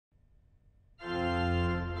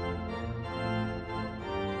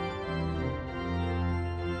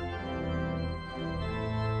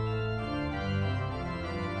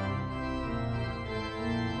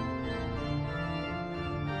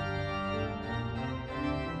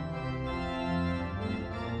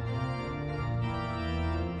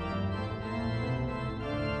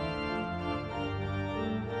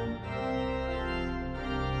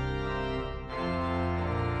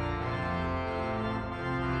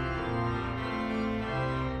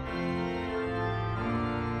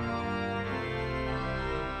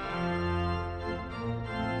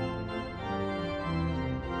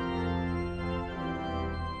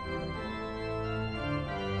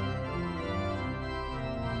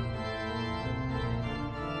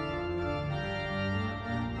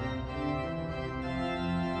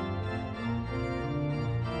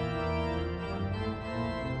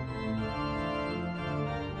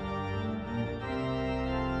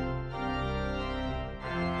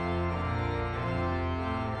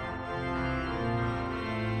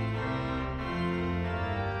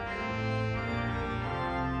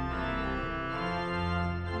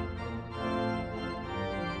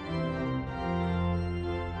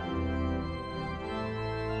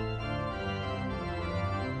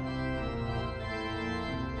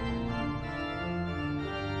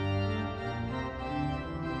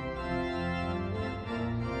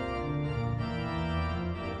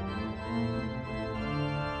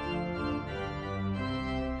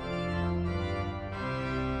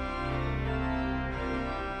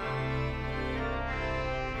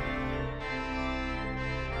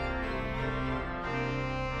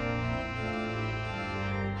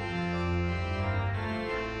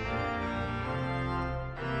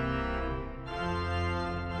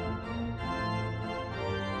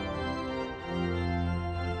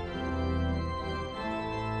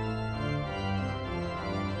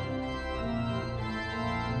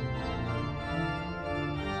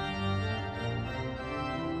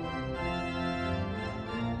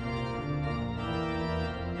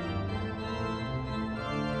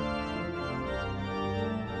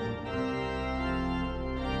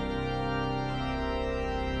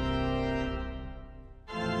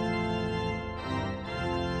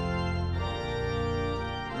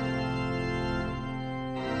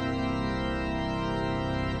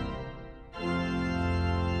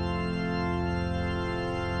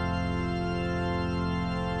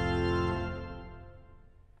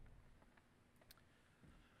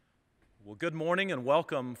Good morning and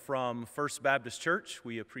welcome from First Baptist Church.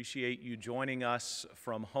 We appreciate you joining us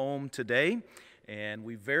from home today, and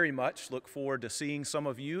we very much look forward to seeing some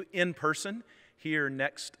of you in person here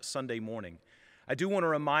next Sunday morning. I do want to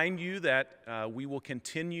remind you that we will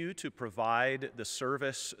continue to provide the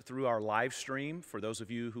service through our live stream for those of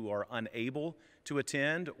you who are unable to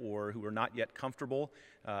attend or who are not yet comfortable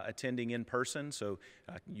attending in person. So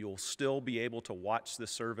you'll still be able to watch the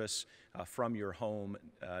service from your home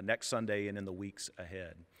next Sunday and in the weeks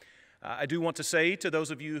ahead. I do want to say to those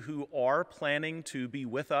of you who are planning to be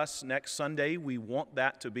with us next Sunday, we want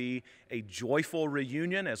that to be a joyful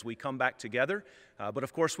reunion as we come back together. But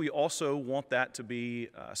of course, we also want that to be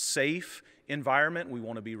a safe environment. We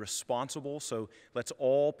want to be responsible. So let's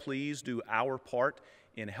all please do our part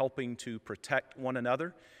in helping to protect one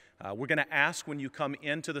another. We're going to ask when you come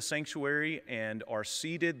into the sanctuary and are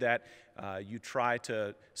seated that you try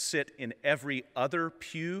to sit in every other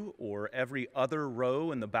pew or every other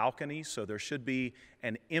row in the balcony. So there should be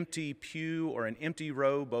an empty pew or an empty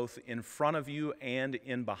row both in front of you and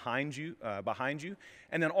in behind you.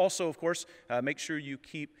 And then also, of course, make sure you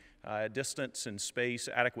keep distance and space,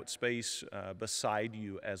 adequate space beside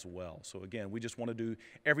you as well. So again, we just want to do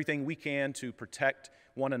everything we can to protect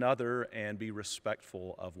one another and be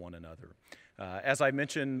respectful of one another. As I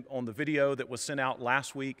mentioned on the video that was sent out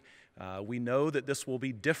last week, we know that this will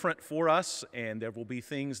be different for us and there will be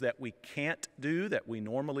things that we can't do that we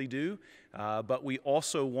normally do, but we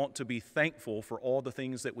also want to be thankful for all the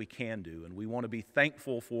things that we can do, and we want to be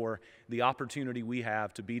thankful for the opportunity we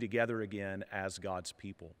have to be together again as God's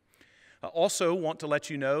people. I also want to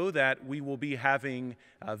let you know that we will be having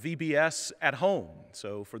VBS at home.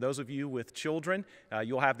 So for those of you with children,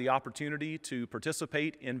 you'll have the opportunity to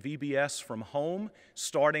participate in VBS from home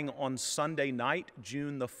starting on Sunday night,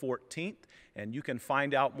 June the 14th. And you can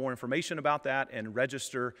find out more information about that and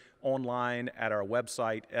register online at our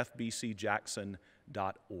website, fbcjackson.org.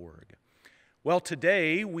 Well,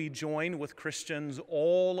 today we join with Christians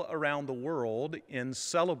all around the world in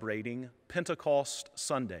celebrating Pentecost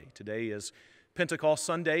Sunday. Today is Pentecost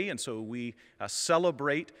Sunday, and so we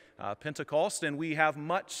celebrate Pentecost, and we have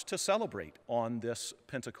much to celebrate on this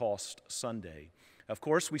Pentecost Sunday. Of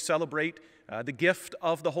course, we celebrate the gift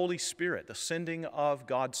of the Holy Spirit, the sending of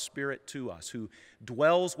God's Spirit to us, who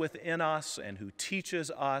dwells within us and who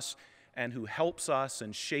teaches us and who helps us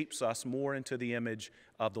and shapes us more into the image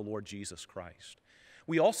of the Lord Jesus Christ.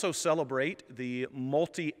 We also celebrate the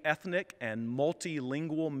multi-ethnic and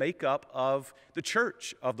multilingual makeup of the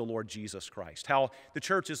church of the Lord Jesus Christ, how the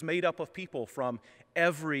church is made up of people from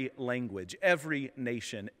every language, every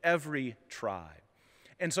nation, every tribe.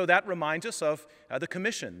 And so that reminds us of the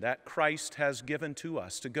commission that Christ has given to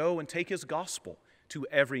us to go and take his gospel to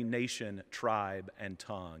every nation, tribe, and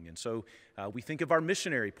tongue. And so we think of our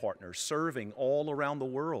missionary partners serving all around the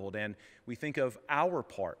world, and we think of our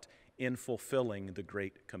part in fulfilling the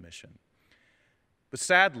Great Commission. But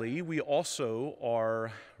sadly, we also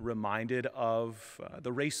are reminded of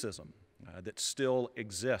the racism that still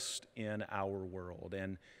exists in our world,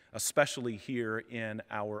 and especially here in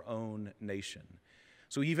our own nation.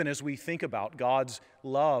 So even as we think about God's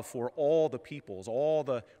love for all the peoples, all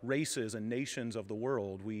the races and nations of the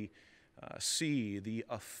world, we see the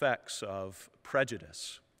effects of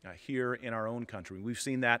prejudice here in our own country. We've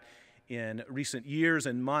seen that in recent years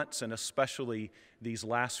and months, and especially these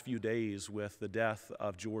last few days with the death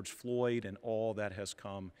of George Floyd and all that has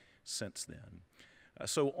come since then.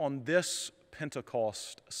 So on this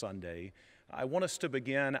Pentecost Sunday, I want us to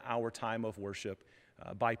begin our time of worship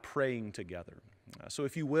by praying together. So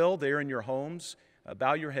if you will, there in your homes,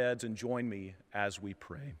 bow your heads and join me as we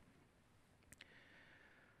pray.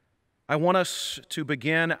 I want us to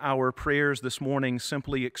begin our prayers this morning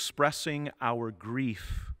simply expressing our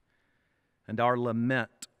grief and our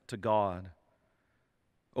lament to God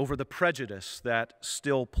over the prejudice that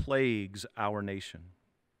still plagues our nation.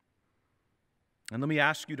 And let me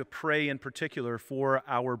ask you to pray in particular for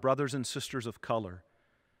our brothers and sisters of color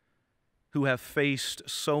who have faced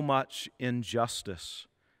so much injustice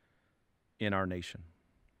in our nation.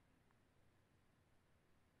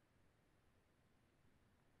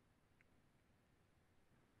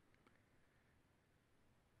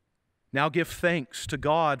 Now give thanks to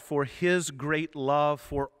God for his great love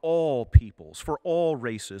for all peoples, for all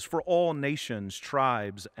races, for all nations,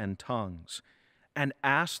 tribes, and tongues, and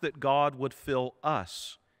ask that God would fill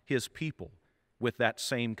us, his people, with that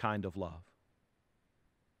same kind of love.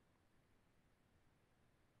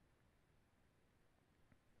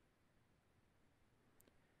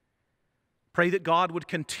 Pray that God would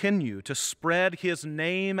continue to spread his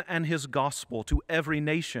name and his gospel to every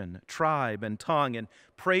nation, tribe, and tongue, and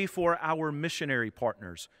pray for our missionary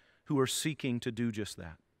partners who are seeking to do just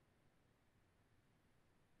that.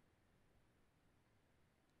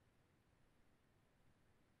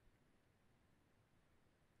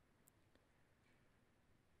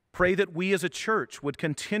 Pray that we as a church would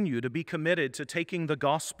continue to be committed to taking the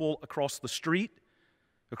gospel across the street,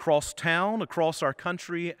 across town, across our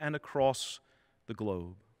country, and across the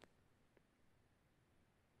globe.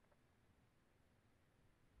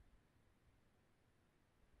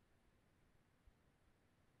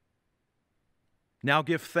 Now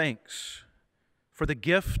give thanks for the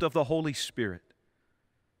gift of the Holy Spirit,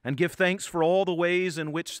 and give thanks for all the ways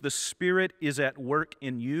in which the Spirit is at work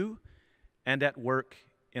in you and at work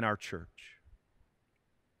in our church.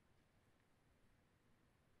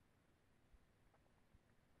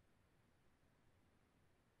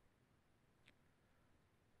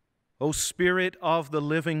 O Spirit of the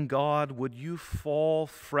living God, would you fall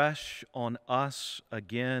fresh on us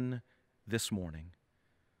again this morning,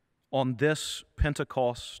 on this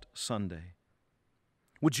Pentecost Sunday?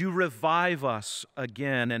 Would you revive us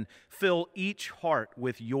again and fill each heart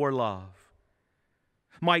with your love?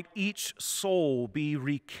 Might each soul be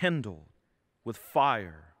rekindled with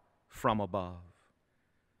fire from above?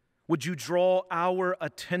 Would you draw our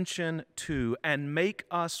attention to and make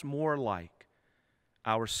us more like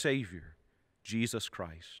our Savior, Jesus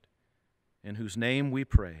Christ, in whose name we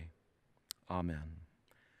pray. Amen.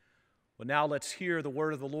 Well, now let's hear the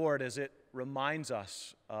word of the Lord as it reminds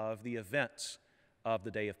us of the events of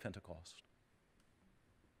the day of Pentecost.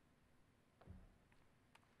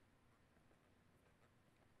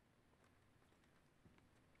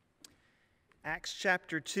 Acts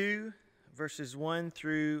chapter 2, verses 1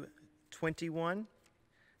 through 21.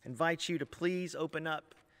 I invite you to please open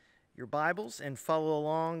up your Bibles and follow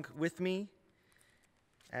along with me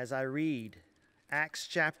as I read Acts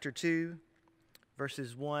chapter 2,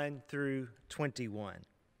 verses 1 through 21.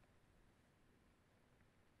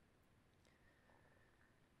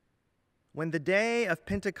 When the day of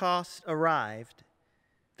Pentecost arrived,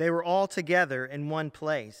 they were all together in one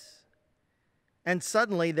place. And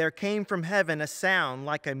suddenly there came from heaven a sound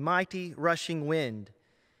like a mighty rushing wind,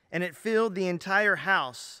 and it filled the entire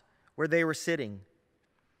house where they were sitting.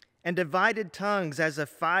 And divided tongues as of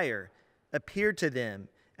fire appeared to them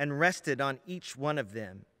and rested on each one of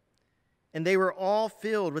them. And they were all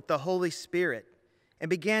filled with the Holy Spirit and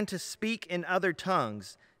began to speak in other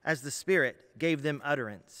tongues as the Spirit gave them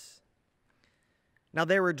utterance. Now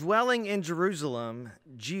there were dwelling in Jerusalem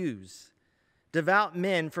Jews, devout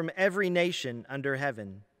men from every nation under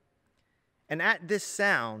heaven. And at this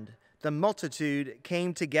sound the multitude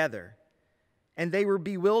came together, and they were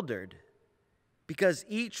bewildered, because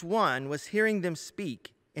each one was hearing them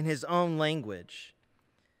speak in his own language.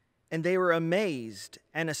 And they were amazed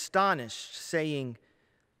and astonished, saying,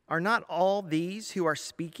 "Are not all these who are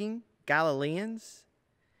speaking Galileans?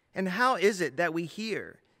 And how is it that we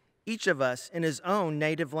hear, each of us in his own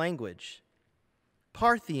native language?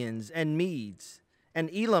 Parthians and Medes and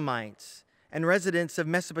Elamites and residents of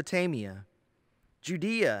Mesopotamia,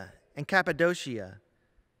 Judea and Cappadocia,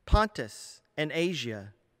 Pontus and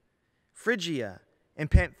Asia, Phrygia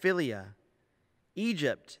and Pamphylia,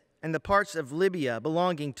 Egypt and the parts of Libya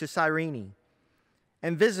belonging to Cyrene,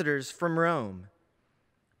 and visitors from Rome,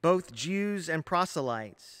 both Jews and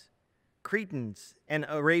proselytes, Cretans and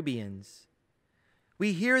Arabians.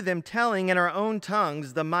 We hear them telling in our own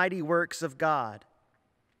tongues the mighty works of God."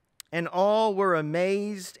 And all were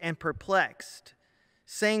amazed and perplexed,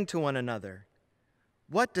 saying to one another,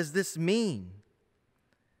 "What does this mean?"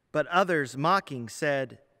 But others, mocking,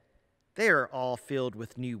 said, "They are all filled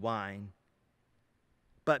with new wine."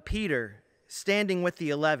 But Peter, standing with the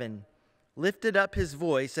 11, lifted up his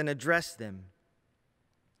voice and addressed them.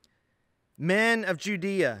 "Men of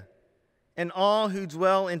Judea, and all who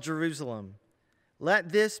dwell in Jerusalem, let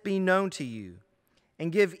this be known to you,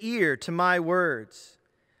 and give ear to my words.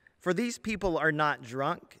 For these people are not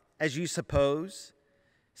drunk, as you suppose,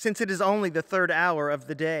 since it is only the third hour of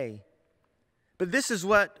the day. But this is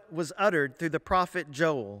what was uttered through the prophet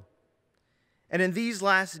Joel. And in these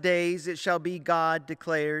last days it shall be, God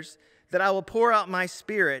declares, that I will pour out my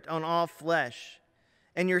Spirit on all flesh,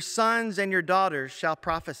 and your sons and your daughters shall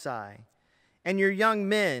prophesy, and your young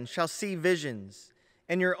men shall see visions,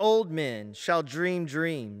 and your old men shall dream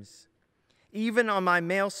dreams. Even on my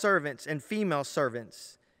male servants and female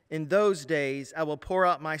servants, in those days I will pour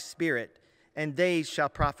out my Spirit, and they shall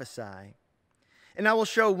prophesy. And I will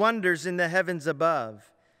show wonders in the heavens above,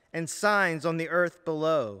 and signs on the earth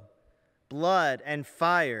below, blood and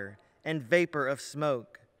fire and vapor of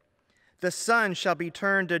smoke. The sun shall be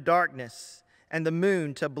turned to darkness, and the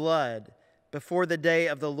moon to blood, before the day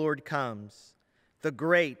of the Lord comes, the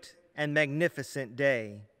great and magnificent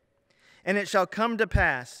day. And it shall come to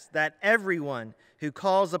pass that everyone who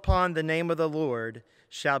calls upon the name of the Lord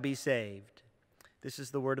shall be saved. This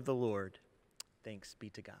is the word of the Lord. Thanks be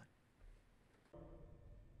to God.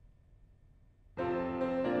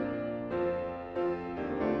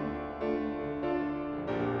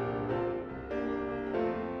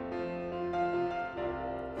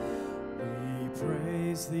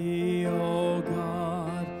 Praise thee, O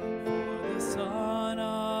God, for the Son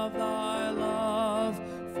of thy love,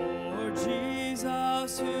 for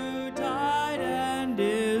Jesus who died and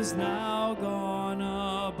is now gone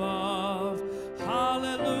above.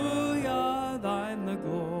 Hallelujah, thine the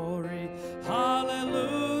glory.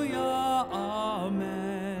 Hallelujah,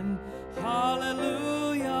 amen.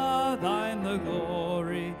 Hallelujah, thine the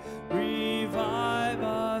glory. Revive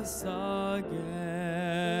us again.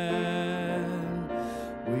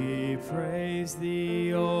 We praise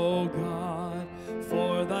thee, O God,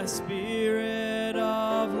 for thy Spirit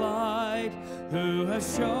of light, who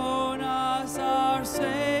has shown us our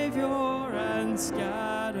Savior and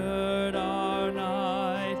scattered our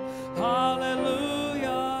night.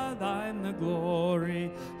 Hallelujah, thine the glory.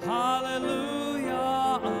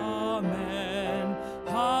 Hallelujah, amen.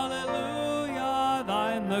 Hallelujah,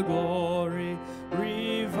 thine the glory.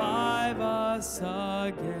 Revive us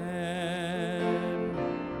again.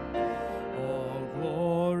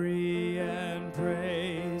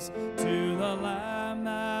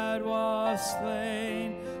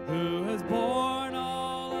 Slain, who has borne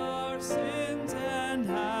all our sins and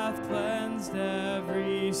hath cleansed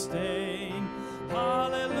every stain.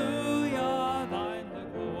 Hallelujah, thine the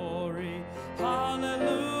glory.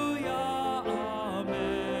 Hallelujah,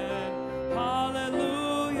 amen.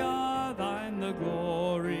 Hallelujah, thine the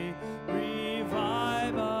glory.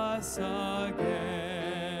 Revive us again.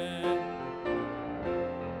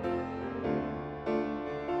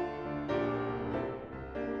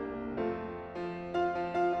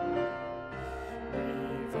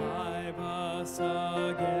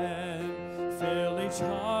 Again, fill each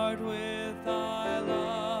heart with thy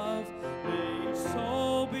love. May each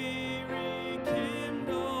soul be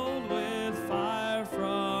rekindled with fire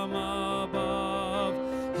from above.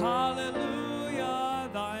 Hallelujah,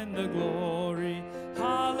 thine the glory.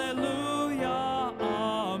 Hallelujah,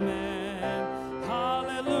 amen.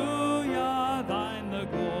 Hallelujah, thine the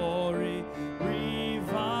glory.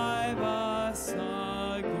 Revive us again.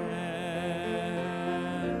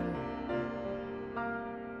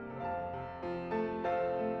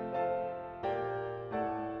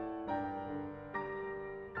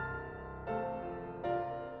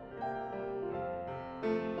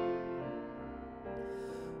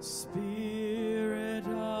 Spirit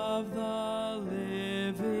of the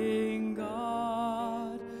living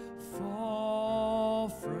God, fall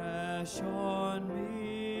fresh on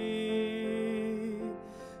me.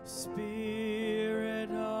 Spirit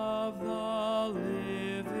of the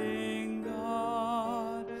living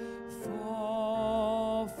God,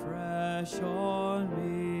 fall fresh on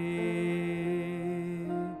me.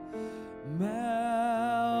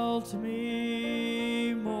 Melt me.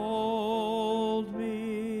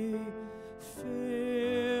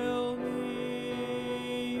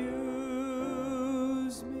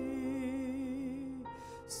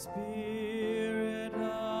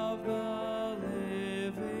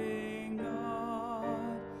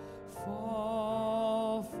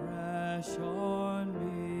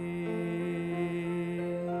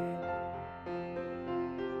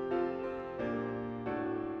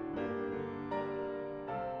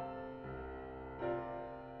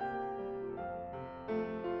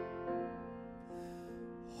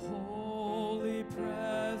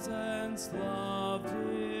 Love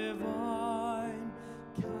divine,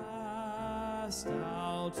 cast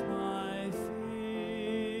out my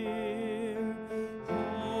fear.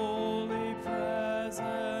 Holy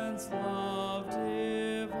presence, love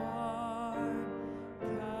divine,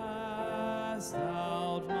 cast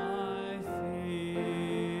out my fear.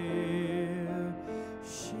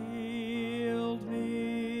 Shield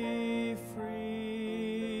me,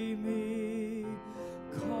 free me,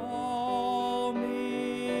 call me.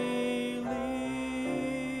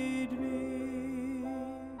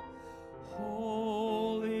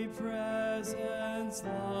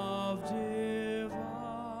 Love divine,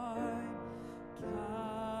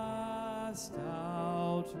 cast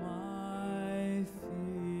out my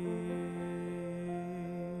fear.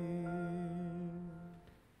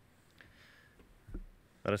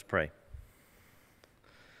 Let us pray.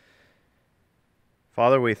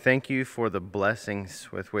 Father, we thank you for the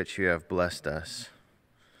blessings with which you have blessed us.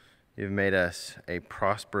 You've made us a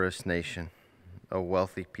prosperous nation, a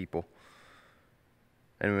wealthy people,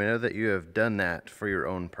 and we know that you have done that for your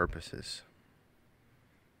own purposes.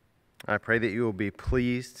 I pray that you will be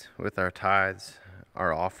pleased with our tithes,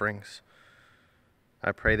 our offerings.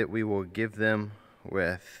 I pray that we will give them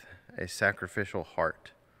with a sacrificial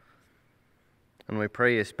heart. And we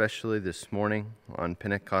pray especially this morning on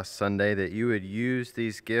Pentecost Sunday that you would use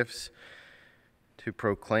these gifts to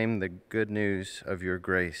proclaim the good news of your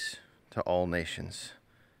grace to all nations,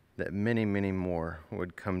 that many, many more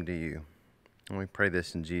would come to you. And we pray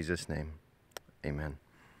this in Jesus' name. Amen.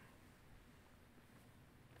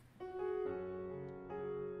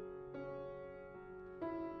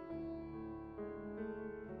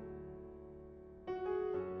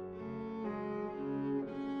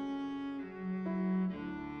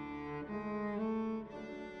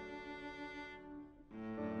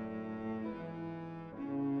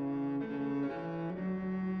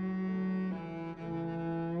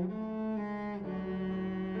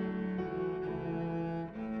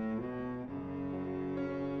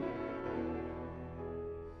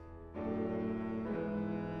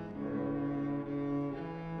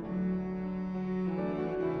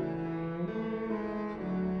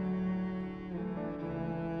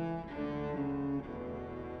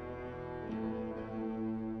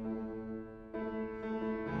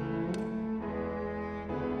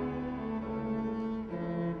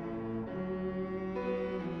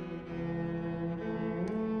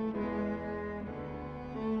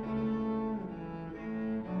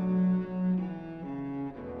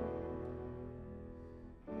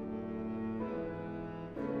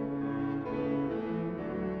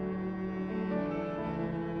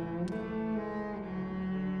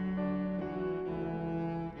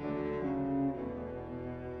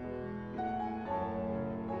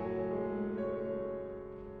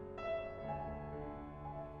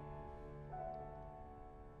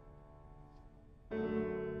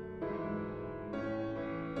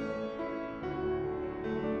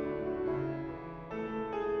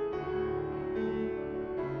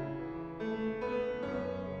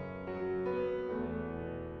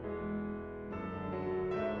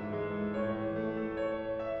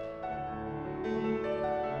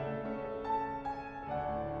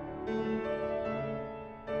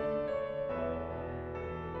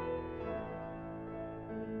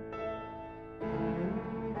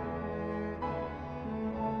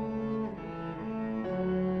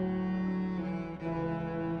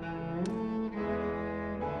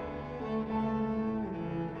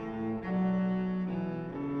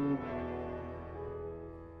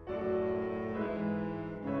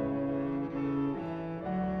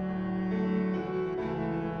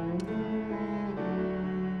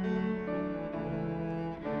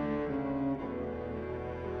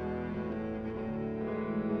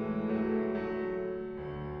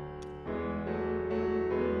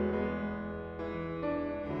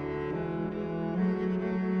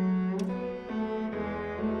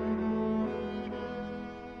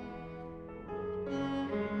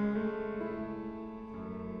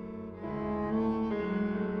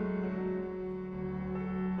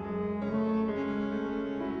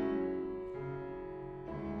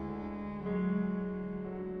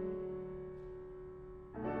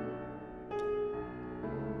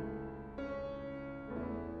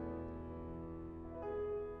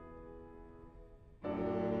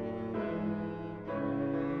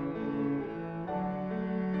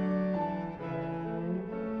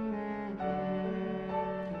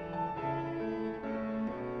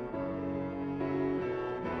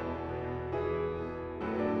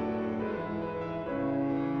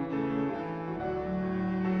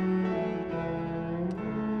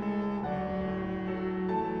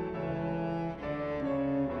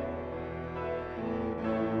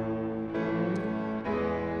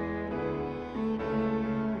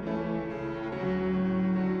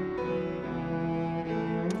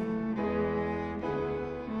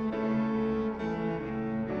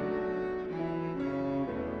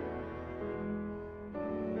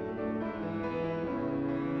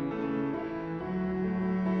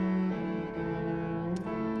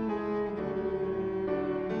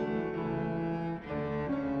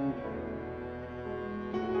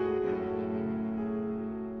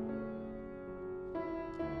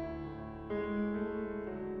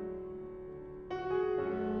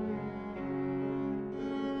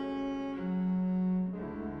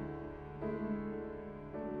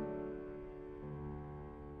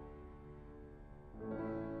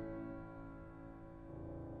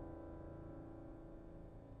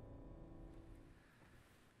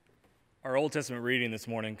 Our Old Testament reading this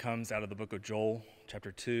morning comes out of the book of Joel,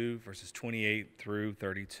 chapter 2, verses 28 through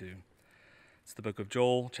 32. It's the book of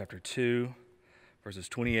Joel, chapter 2, verses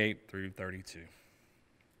 28 through 32.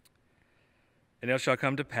 And it shall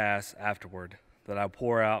come to pass afterward that I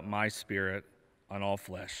pour out my spirit on all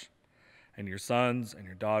flesh, and your sons and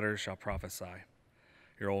your daughters shall prophesy.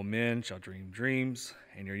 Your old men shall dream dreams,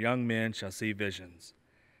 and your young men shall see visions.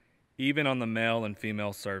 Even on the male and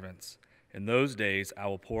female servants, in those days I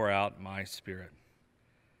will pour out my spirit.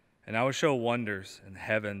 And I will show wonders in the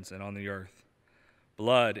heavens and on the earth,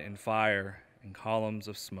 blood and fire and columns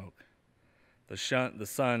of smoke. The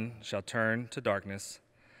sun shall turn to darkness,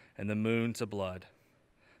 and the moon to blood,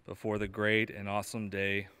 before the great and awesome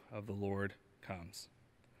day of the Lord comes.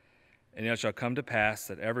 And it shall come to pass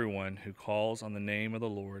that everyone who calls on the name of the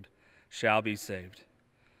Lord shall be saved.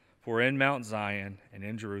 For in Mount Zion and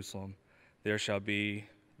in Jerusalem there shall be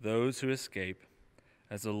those who escape,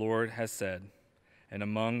 as the Lord has said, and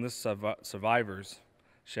among the survivors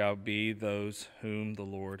shall be those whom the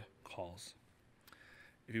Lord calls.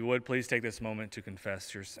 If you would, please take this moment to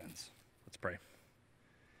confess your sins. Let's pray.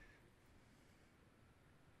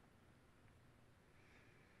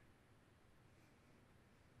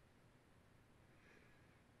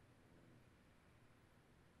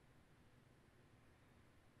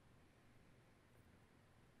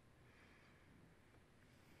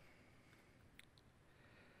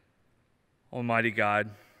 Almighty God,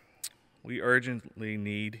 we urgently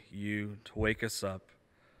need you to wake us up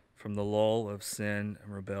from the lull of sin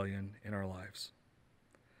and rebellion in our lives.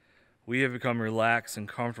 We have become relaxed and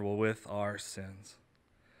comfortable with our sins.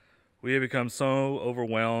 We have become so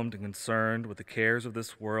overwhelmed and concerned with the cares of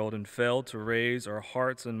this world and failed to raise our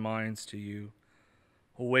hearts and minds to you.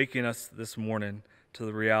 Awaken us this morning to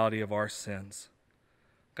the reality of our sins.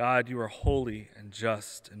 God, you are holy and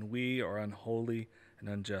just, and we are unholy and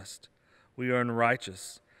unjust. We are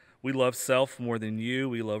unrighteous. We love self more than you.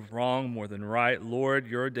 We love wrong more than right. Lord,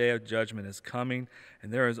 your day of judgment is coming,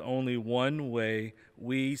 and there is only one way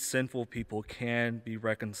we sinful people can be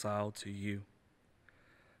reconciled to you.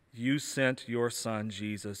 You sent your Son,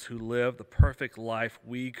 Jesus, who lived the perfect life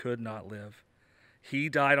we could not live. He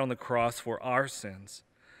died on the cross for our sins.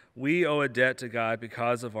 We owe a debt to God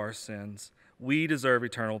because of our sins. We deserve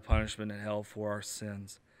eternal punishment in hell for our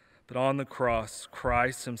sins. But on the cross,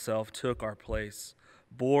 Christ himself took our place,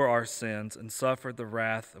 bore our sins, and suffered the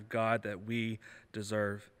wrath of God that we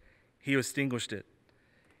deserve. He extinguished it.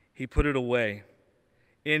 He put it away.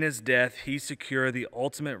 In his death, he secured the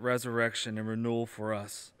ultimate resurrection and renewal for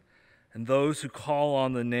us. And those who call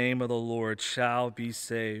on the name of the Lord shall be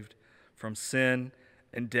saved from sin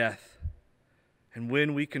and death. And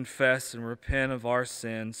when we confess and repent of our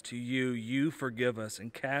sins to you, you forgive us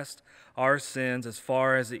and cast our sins as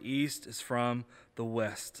far as the east is from the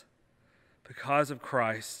west. Because of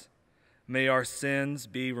Christ, may our sins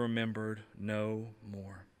be remembered no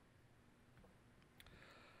more.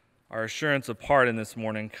 Our assurance of pardon this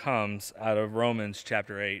morning comes out of Romans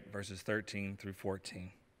chapter 8, verses 13 through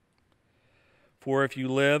 14. For if you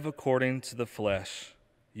live according to the flesh,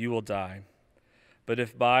 you will die. But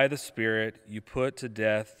if by the Spirit you put to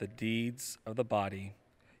death the deeds of the body,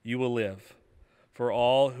 you will live. For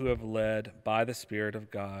all who have led by the Spirit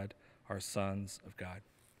of God are sons of God.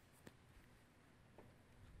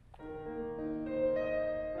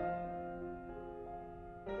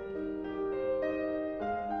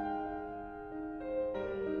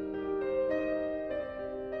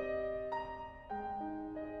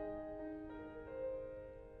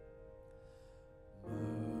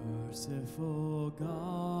 Merciful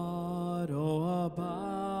God, oh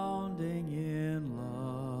abounding in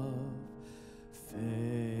love,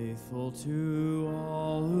 faithful to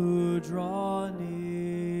all who draw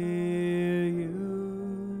near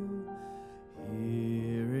you,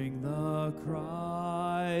 hearing the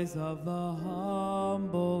cries of the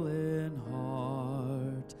humble in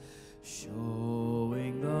heart,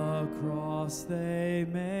 showing the cross they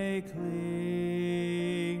may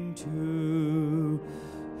cling to.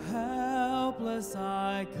 Helpless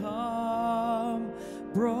I come,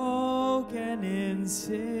 broken in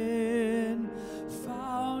sin,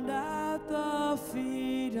 found at the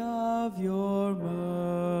feet of your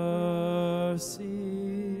mercy.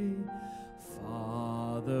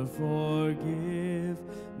 Father, forgive,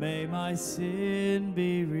 may my sin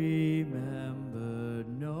be remembered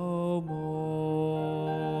no more.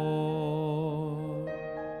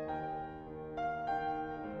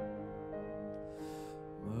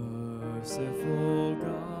 Merciful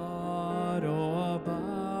God, oh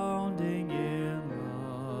abounding in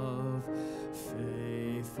love,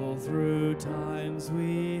 faithful through times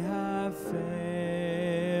we have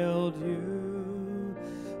failed you,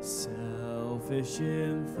 selfish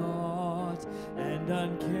in thought and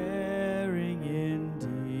uncaring in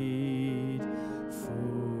deed,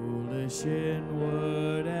 foolish in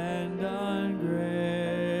word and ungrateful.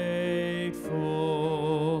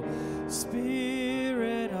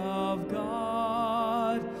 Spirit of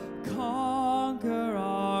God, conquer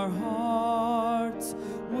our hearts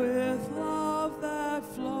with love that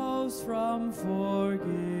flows from forgiveness.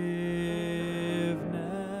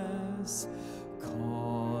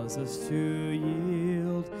 Cause us to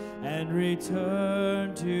yield and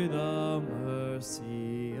return to the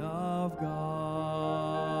mercy of God.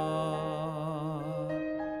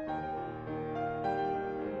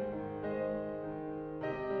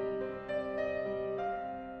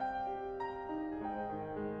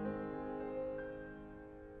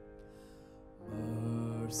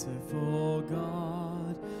 Merciful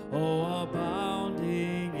God, oh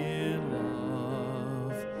abounding in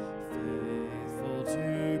love, faithful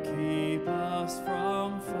to keep us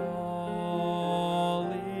from falling,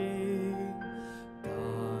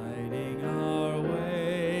 guiding our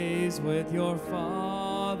ways with your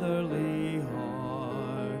fatherly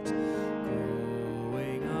heart,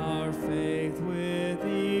 growing our faith with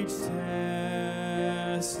each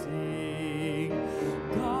testing.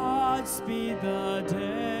 God speed the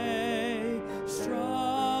day,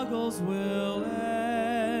 struggles will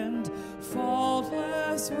end,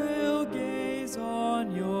 faultless will gaze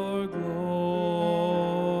on your glory.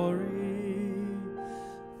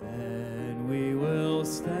 Then we will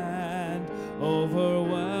stand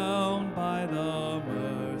overwhelmed by the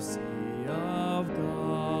mercy of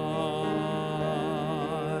God.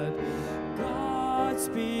 God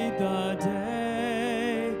speed the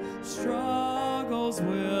day, struggles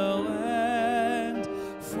will end,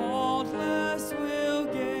 faultless will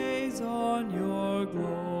gaze on your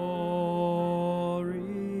glory.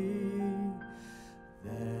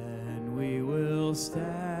 Then we will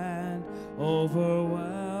stand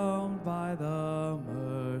overwhelmed by the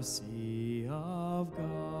mercy of God.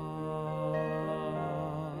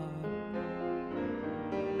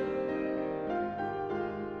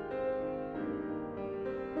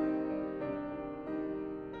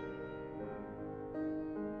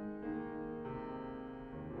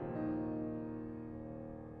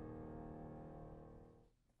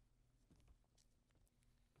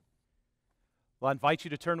 Well, I invite you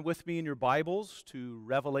to turn with me in your Bibles to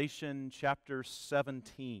Revelation chapter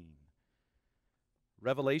 17.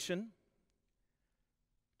 Revelation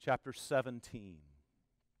chapter 17.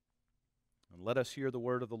 And let us hear the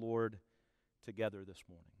word of the Lord together this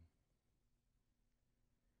morning.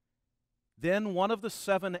 Then one of the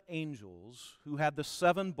seven angels who had the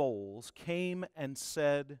seven bowls came and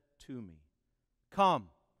said to me, "Come,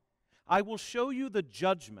 I will show you the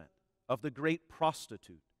judgment of the great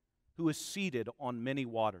prostitute, who is seated on many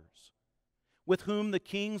waters, with whom the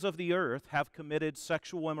kings of the earth have committed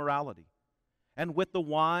sexual immorality, and with the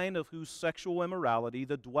wine of whose sexual immorality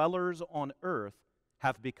the dwellers on earth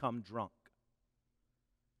have become drunk."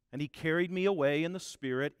 And he carried me away in the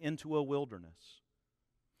Spirit into a wilderness.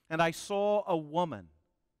 And I saw a woman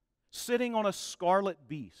sitting on a scarlet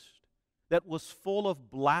beast that was full of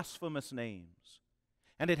blasphemous names,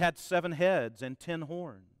 and it had 7 heads and 10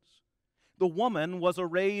 horns. The woman was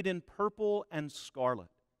arrayed in purple and scarlet,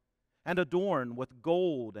 and adorned with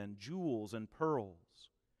gold and jewels and pearls,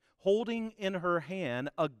 holding in her hand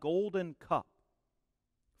a golden cup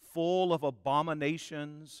full of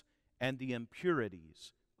abominations and the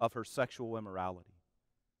impurities of her sexual immorality.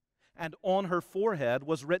 And on her forehead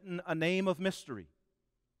was written a name of mystery,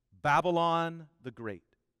 Babylon the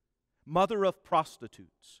Great, mother of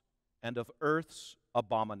prostitutes and of earth's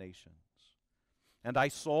abominations. And I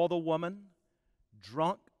saw the woman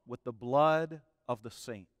drunk with the blood of the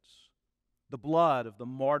saints, the blood of the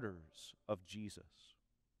martyrs of Jesus.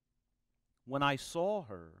 When I saw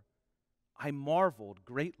her, I marveled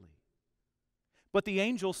greatly. But the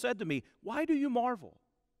angel said to me, "Why do you marvel?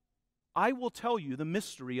 I will tell you the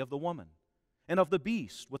mystery of the woman and of the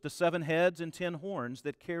beast with the 7 heads and 10 horns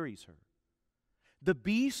that carries her. The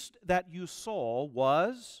beast that you saw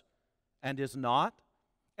was and is not,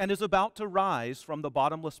 and is about to rise from the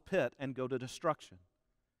bottomless pit and go to destruction.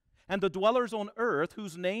 And the dwellers on earth,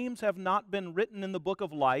 whose names have not been written in the book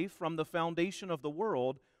of life from the foundation of the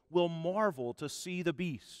world, will marvel to see the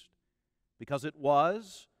beast, because it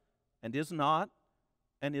was, and is not,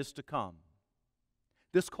 and is to come.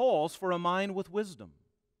 This calls for a mind with wisdom.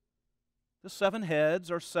 The 7 heads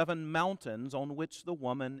are 7 mountains on which the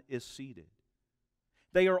woman is seated.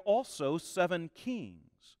 They are also 7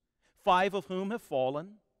 kings, 5 of whom have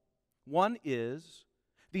fallen. One is,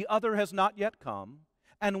 the other has not yet come,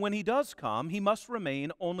 and when he does come, he must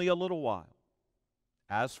remain only a little while.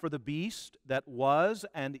 As for the beast that was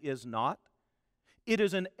and is not, it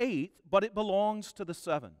is an eighth, but it belongs to the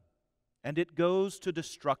seven, and it goes to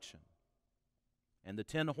destruction. And the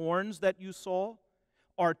 10 horns that you saw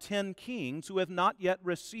are 10 kings who have not yet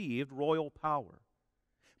received royal power,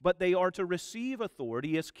 but they are to receive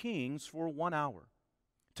authority as kings for 1 hour,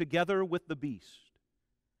 together with the beast.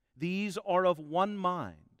 These are of one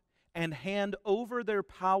mind, and hand over their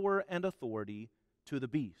power and authority to the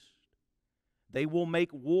beast. They will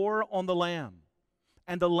make war on the Lamb,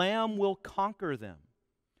 and the Lamb will conquer them,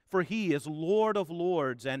 for he is Lord of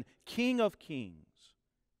lords and King of kings,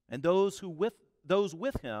 and those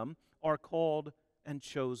with him are called and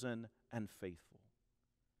chosen and faithful.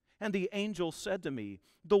 And the angel said to me,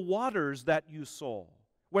 the waters that you saw,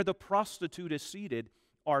 where the prostitute is seated,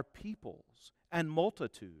 are peoples and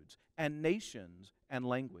multitudes and nations and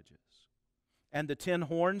languages. And the 10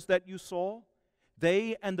 horns that you saw,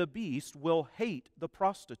 they and the beast will hate the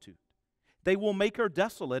prostitute. They will make her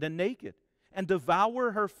desolate and naked, and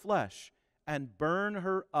devour her flesh, and burn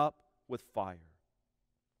her up with fire.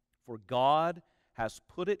 For God has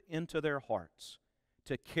put it into their hearts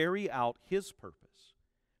to carry out His purpose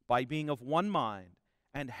by being of one mind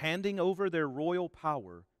and handing over their royal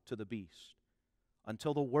power to the beast,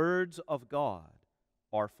 until the words of God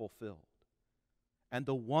are fulfilled. And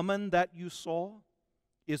the woman that you saw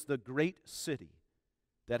is the great city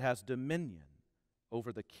that has dominion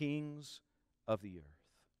over the kings of the earth.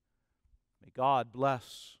 May God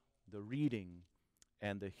bless the reading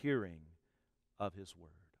and the hearing of His word.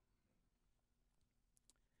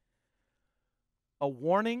 A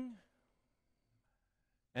warning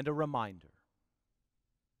and a reminder.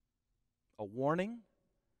 A warning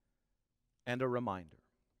and a reminder.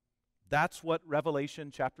 That's what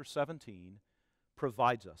Revelation chapter 17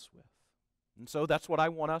 provides us with. And so that's what I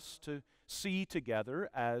want us to see together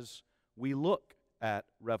as we look at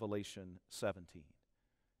Revelation 17.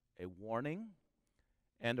 A warning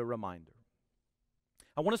and a reminder.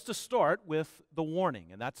 I want us to start with the warning,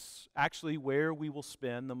 and that's actually where we will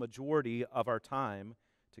spend the majority of our time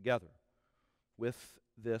together, with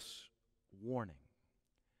this warning.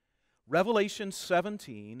 Revelation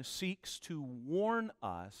 17 seeks to warn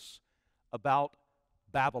us about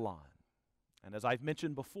Babylon. And as I've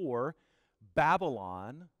mentioned before,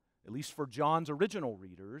 Babylon, at least for John's original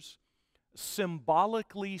readers,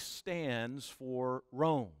 symbolically stands for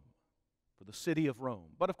Rome, for the city of Rome.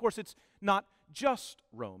 But of course, it's not just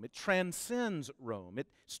Rome. It transcends Rome. It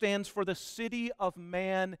stands for the city of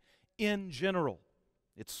man in general.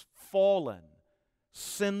 It's fallen,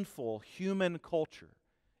 sinful human culture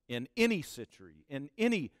in any century, in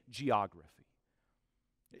any geography.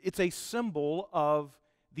 It's a symbol of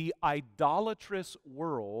the idolatrous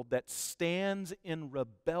world that stands in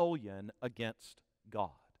rebellion against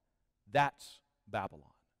God. That's Babylon.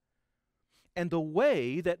 And the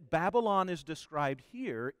way that Babylon is described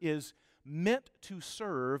here is meant to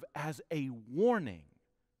serve as a warning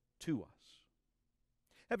to us.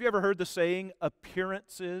 Have you ever heard the saying,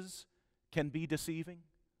 appearances can be deceiving?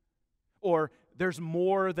 Or there's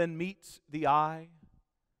more than meets the eye?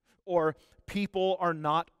 Or people are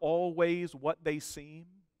not always what they seem?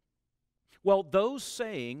 Well, those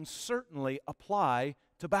sayings certainly apply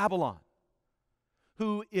to Babylon,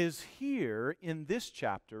 who is here in this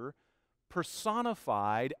chapter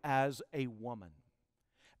personified as a woman.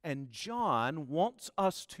 And John wants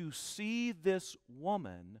us to see this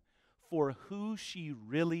woman for who she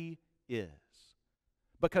really is,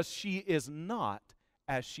 because she is not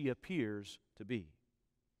as she appears to be.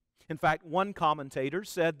 In fact, one commentator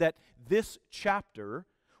said that this chapter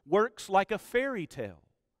works like a fairy tale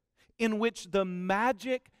in which the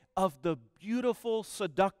magic of the beautiful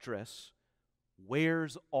seductress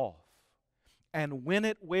wears off. And when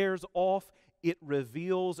it wears off, it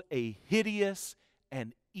reveals a hideous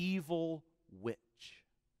and evil witch.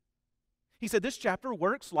 He said this chapter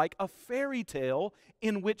works like a fairy tale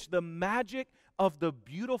in which the magic of the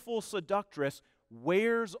beautiful seductress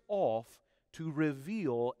wears off to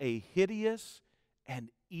reveal a hideous and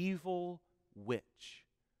evil witch.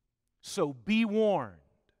 So be warned.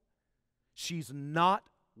 She's not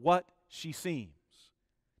what she seems.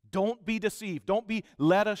 Don't be deceived. Don't be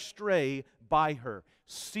led astray by her.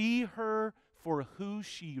 See her for who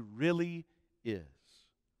she really is.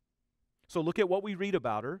 So look at what we read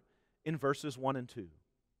about her in verses 1 and 2.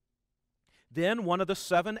 Then one of the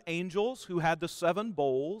 7 angels who had the 7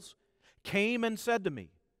 bowls came and said to me,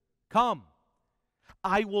 "Come,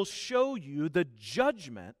 I will show you the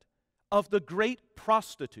judgment of the great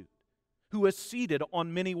prostitute who is seated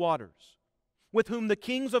on many waters, with whom the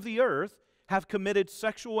kings of the earth have committed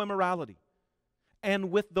sexual immorality,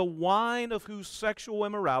 and with the wine of whose sexual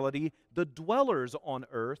immorality the dwellers on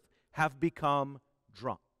earth have become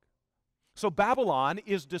drunk. So Babylon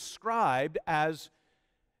is described as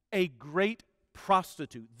a great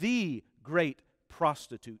prostitute, the great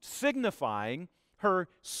prostitute, signifying her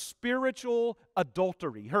spiritual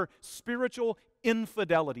adultery, her spiritual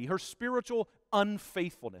infidelity, her spiritual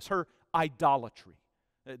unfaithfulness, her idolatry.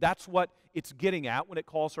 That's what it's getting at when it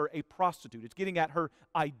calls her a prostitute. It's getting at her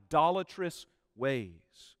idolatrous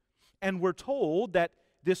ways. And we're told that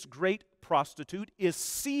this great prostitute is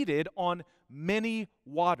seated on many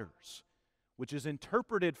waters, which is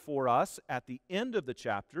interpreted for us at the end of the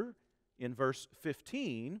chapter in verse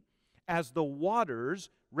 15 as the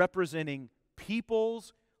waters representing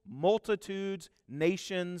peoples, multitudes,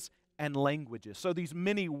 nations, and languages. So these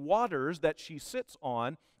many waters that she sits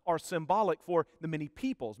on are symbolic for the many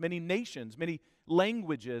peoples, many nations, many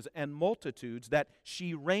languages, and multitudes that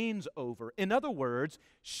she reigns over. In other words,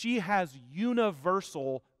 she has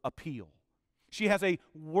universal appeal. She has a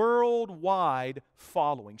worldwide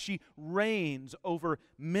following. She reigns over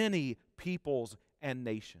many peoples and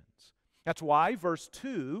nations. That's why verse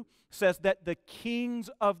 2 says that the kings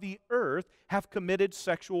of the earth have committed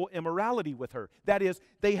sexual immorality with her. That is,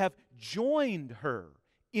 they have joined her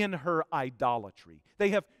in her idolatry.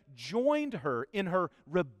 They have joined her in her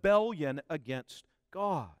rebellion against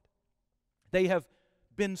God. They have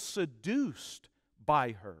been seduced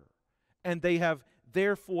by her, and they have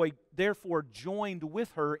therefore joined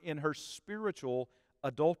with her in her spiritual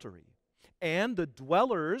adultery. And the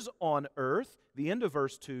dwellers on earth, the end of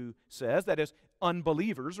verse 2 says, that is,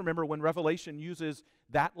 unbelievers. Remember, when Revelation uses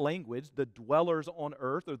that language, the dwellers on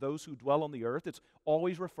earth, or those who dwell on the earth, it's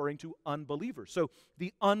always referring to unbelievers. So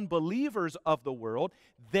the unbelievers of the world,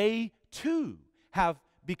 they too have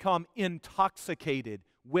become intoxicated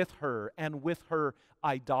with her and with her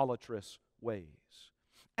idolatrous ways.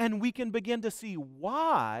 And we can begin to see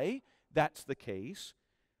why that's the case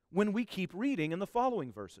when we keep reading in the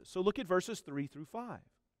following verses. So look at verses 3 through 5.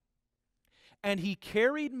 And he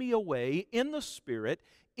carried me away in the Spirit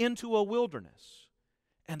into a wilderness,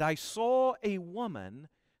 and I saw a woman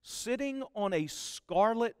sitting on a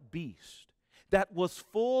scarlet beast that was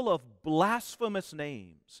full of blasphemous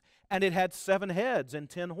names, and it had 7 heads and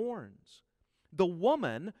 10 horns. The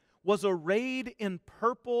woman was arrayed in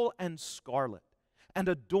purple and scarlet, and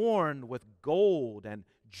adorned with gold and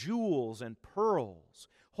jewels and pearls,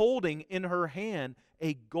 holding in her hand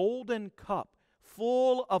a golden cup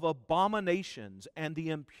full of abominations and the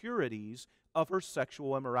impurities of her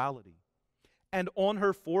sexual immorality. And on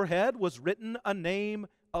her forehead was written a name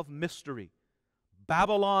of mystery,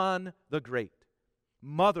 Babylon the Great,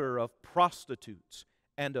 mother of prostitutes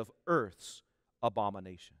and of earth's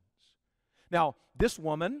abominations. Now, this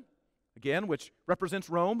woman, again, which represents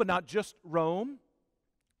Rome, but not just Rome,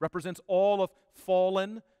 represents all of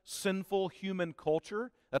fallen, sinful human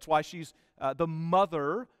culture. That's why she's the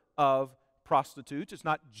mother of prostitutes. It's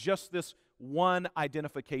not just this one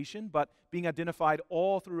identification, but being identified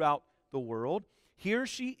all throughout the world. Here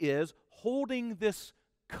she is holding this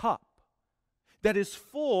cup that is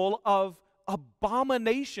full of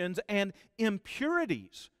abominations and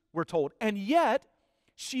impurities, we're told. And yet,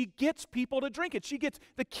 she gets people to drink it. She gets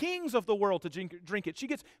the kings of the world to drink it. She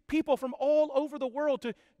gets people from all over the world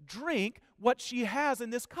to drink what she has in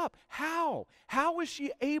this cup. How? How is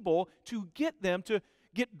she able to get them to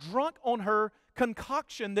get drunk on her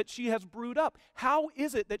concoction that she has brewed up? How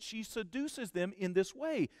is it that she seduces them in this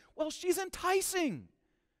way? Well, she's enticing.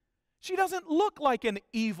 She doesn't look like an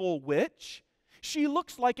evil witch. She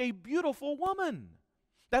looks like a beautiful woman.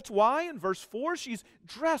 That's why in verse 4 she's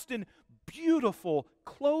dressed in beautiful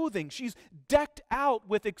clothing. She's decked out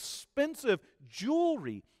with expensive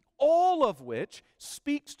jewelry, all of which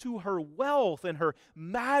speaks to her wealth and her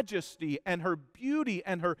majesty and her beauty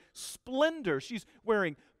and her splendor. She's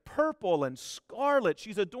wearing purple and scarlet.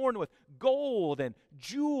 She's adorned with gold and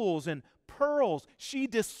jewels and pearls. She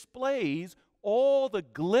displays all the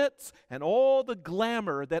glitz and all the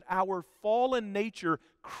glamour that our fallen nature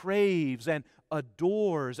craves and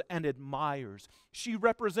adores and admires. She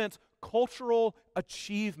represents cultural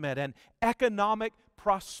achievement and economic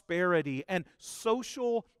prosperity and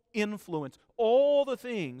social influence, all the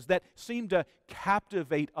things that seem to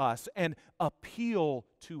captivate us and appeal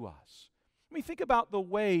to us. I mean, think about the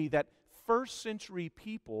way that first century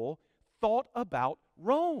people thought about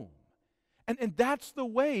Rome. And that's the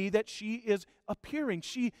way that she is appearing.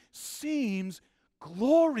 She seems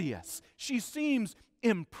glorious. She seems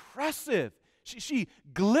impressive. She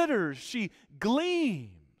glitters. She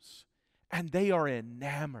gleams. And they are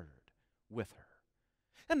enamored with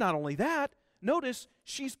her. And not only that, notice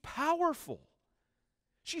she's powerful.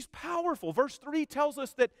 She's powerful. Verse 3 tells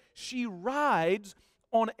us that she rides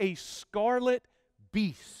on a scarlet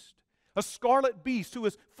beast. A scarlet beast who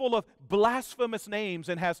is full of blasphemous names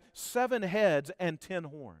and has 7 heads and 10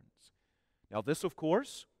 horns. Now this, of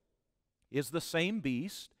course, is the same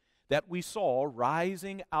beast that we saw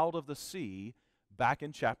rising out of the sea back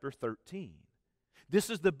in chapter 13. This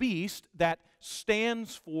is the beast that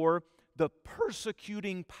stands for the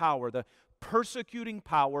persecuting power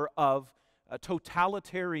of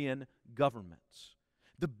totalitarian governments.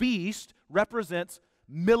 The beast represents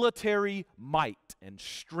military might and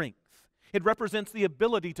strength. It represents the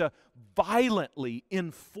ability to violently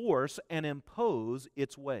enforce and impose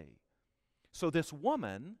its way. So this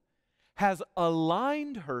woman has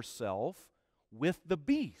aligned herself with the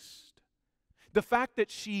beast. The fact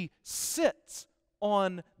that she sits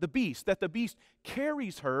on the beast, that the beast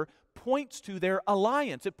carries her, points to their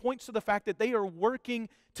alliance. It points to the fact that they are working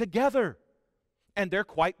together. And they're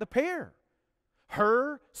quite the pair.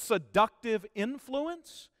 Her seductive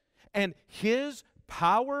influence and his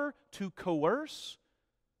power to coerce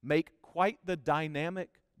make quite the dynamic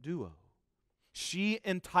duo. She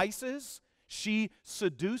entices, she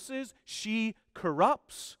seduces, she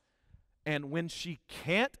corrupts, and when she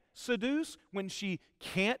can't seduce, when she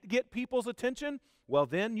can't get people's attention, well,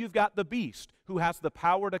 then you've got the beast who has the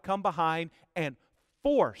power to come behind and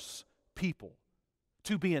force people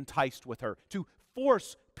to be enticed with her, to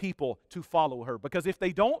force people to follow her. Because if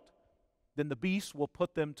they don't, then the beast will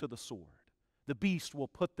put them to the sword. The beast will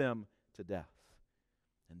put them to death.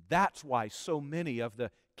 And that's why so many of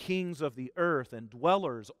the kings of the earth and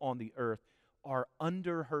dwellers on the earth are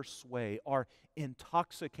under her sway, are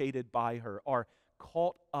intoxicated by her, are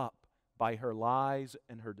caught up by her lies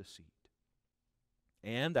and her deceit.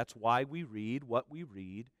 And that's why we read what we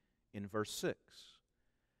read in verse 6.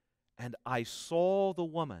 And I saw the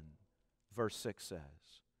woman, verse 6 says,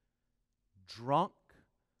 drunk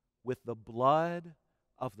with the blood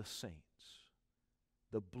of the saints,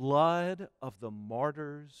 the blood of the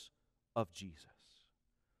martyrs of Jesus.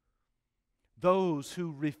 Those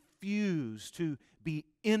who refuse to be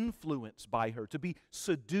influenced by her, to be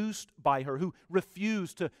seduced by her, who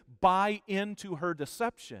refuse to buy into her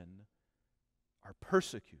deception, are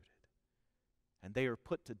persecuted, and they are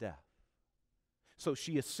put to death. So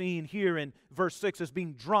she is seen here in verse 6 as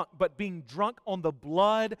being drunk, but being drunk on the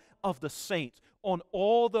blood of the saints, on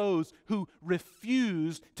all those who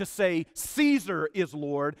refused to say Caesar is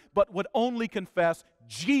Lord, but would only confess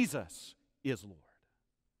Jesus is Lord.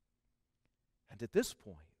 And at this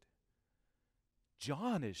point,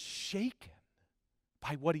 John is shaken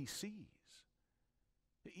by what he sees.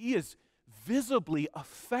 He is visibly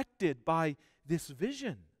affected by this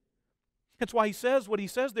vision. That's why he says what he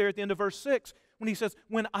says there at the end of verse 6, when he says,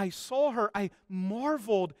 when I saw her, I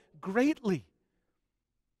marveled greatly.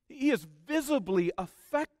 He is visibly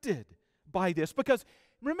affected by this because,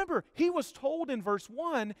 remember, he was told in verse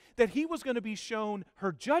 1 that he was going to be shown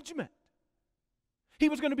her judgment. He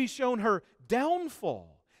was going to be shown her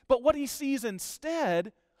downfall. But what he sees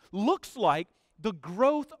instead looks like the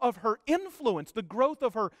growth of her influence, the growth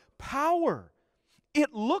of her power.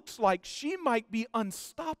 It looks like she might be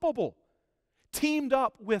unstoppable, teamed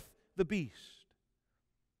up with the beast.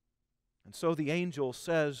 And so the angel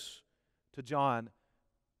says to John,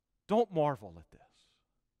 don't marvel at this.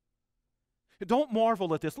 Don't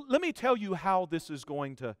marvel at this. Let me tell you how this is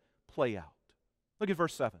going to play out. Look at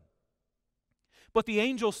verse 7. But the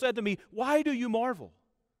angel said to me, why do you marvel?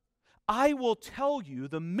 I will tell you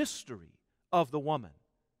the mystery of the woman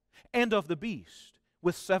and of the beast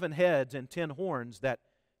with 7 heads and 10 horns that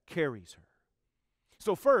carries her.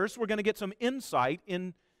 So first, we're going to get some insight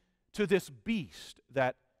into this beast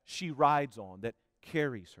that she rides on, that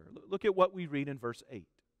carries her. Look at what we read in verse 8.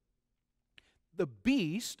 The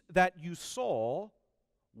beast that you saw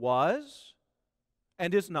was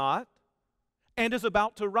and is not and is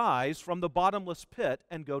about to rise from the bottomless pit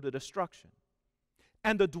and go to destruction.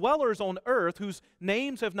 And the dwellers on earth, whose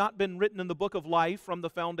names have not been written in the book of life from the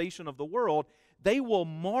foundation of the world, they will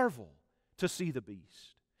marvel to see the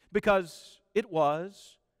beast, because it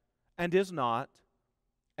was and is not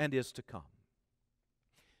and is to come.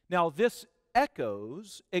 Now this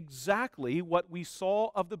echoes exactly what we saw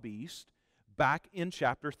of the beast back in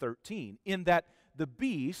chapter 13, in that the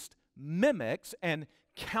beast mimics and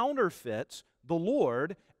counterfeits the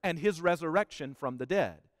Lord and His resurrection from the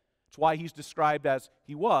dead. That's why He's described as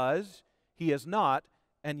He was, He is not,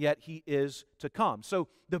 and yet He is to come. So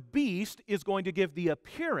the beast is going to give the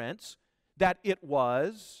appearance that it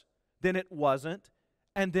was, then it wasn't,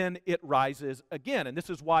 and then it rises again. And this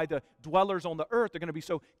is why the dwellers on the earth are going to be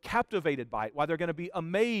so captivated by it, why they're going to be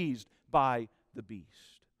amazed by the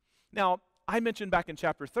beast. Now, I mentioned back in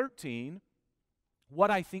chapter 13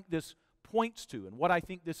 what I think this points to and what I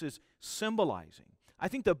think this is symbolizing. I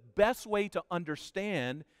think the best way to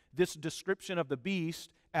understand this description of the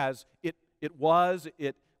beast as it was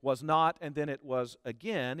not, and then it was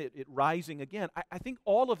again, it rising again. I think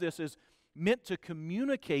all of this is meant to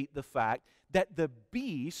communicate the fact that the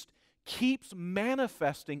beast keeps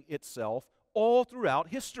manifesting itself all throughout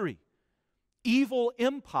history. Evil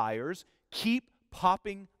empires keep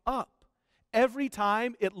popping up. Every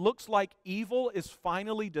time it looks like evil is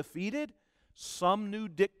finally defeated, some new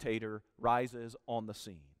dictator rises on the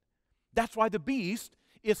scene. That's why the beast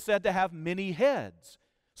is said to have many heads.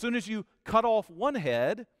 As soon as you cut off one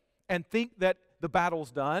head and think that the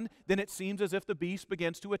battle's done, then it seems as if the beast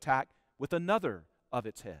begins to attack with another of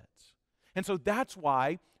its heads. And so that's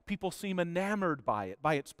why people seem enamored by it,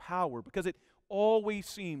 by its power, because it always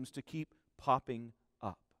seems to keep popping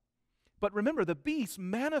up. But remember, the beast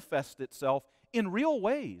manifests itself in real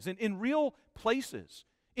ways, in real places,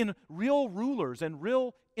 in real rulers and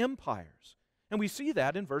real empires. And we see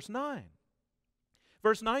that in verse 9.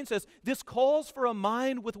 Verse 9 says, "This calls for a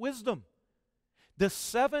mind with wisdom. The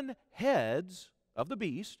 7 heads of the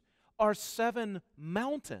beast are 7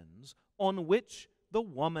 mountains on which the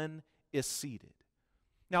woman is seated."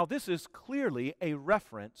 Now, this is clearly a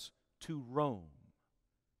reference to Rome,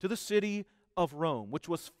 to the city of Rome, which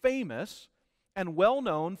was famous and well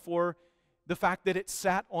known for the fact that it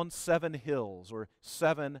sat on 7 hills or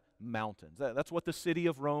 7 mountains. That's what the city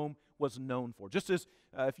of Rome was known for. Just as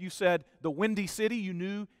if you said the Windy City, you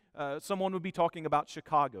knew someone would be talking about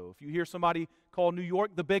Chicago. If you hear somebody call New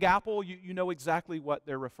York the Big Apple, you know exactly what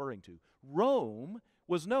they're referring to. Rome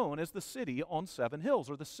was known as the city on 7 hills,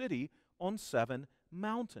 or the city on 7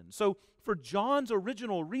 mountains. So for John's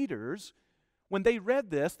original readers, when they read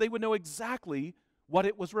this, they would know exactly what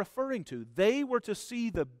it was referring to. They were to see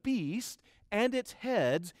the beast and its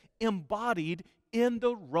heads embodied in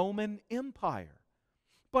the Roman Empire.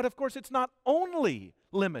 But of course, it's not only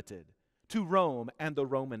limited to Rome and the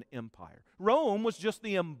Roman Empire. Rome was just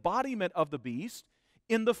the embodiment of the beast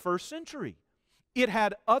in the first century. It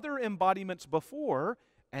had other embodiments before,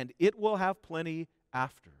 and it will have plenty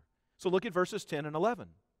after. So look at verses 10 and 11.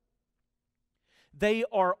 They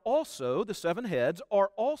are also, the 7 heads,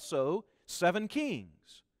 are also 7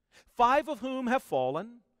 kings, 5 of whom have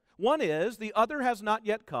fallen. One is, the other has not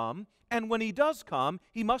yet come, and when he does come,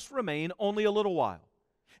 he must remain only a little while.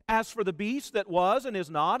 As for the beast that was and is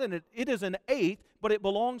not, and it is an 8th, but it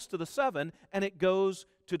belongs to the 7, and it goes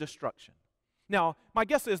to destruction. Now, my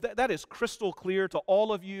guess is that is crystal clear to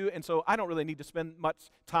all of you, and so I don't really need to spend much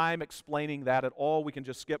time explaining that at all. We can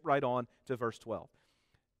just skip right on to verse 12.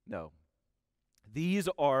 No. These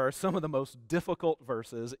are some of the most difficult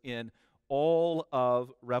verses in all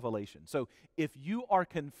of Revelation. So if you are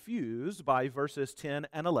confused by verses 10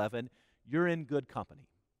 and 11, you're in good company.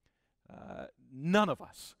 None of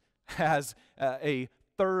us has a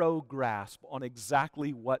thorough grasp on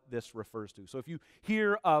exactly what this refers to. So if you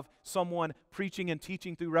hear of someone preaching and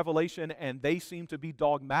teaching through Revelation and they seem to be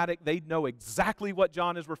dogmatic, they know exactly what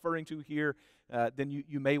John is referring to here, then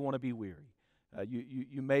you may want to be weary.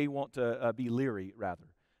 You may want to be leery, rather,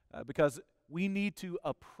 because we need to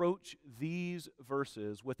approach these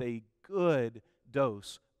verses with a good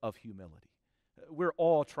dose of humility. We're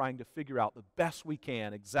all trying to figure out the best we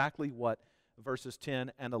can exactly what verses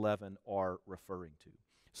 10 and 11 are referring to.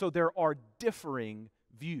 So there are differing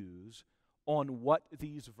views on what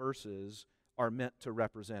these verses are meant to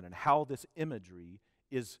represent and how this imagery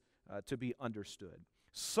is to be understood.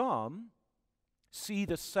 Some see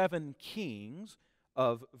the 7 kings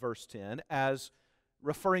of verse 10 as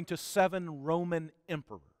referring to 7 Roman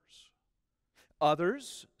emperors.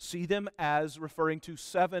 Others see them as referring to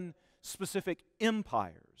 7 specific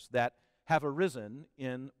empires that have arisen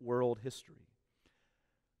in world history.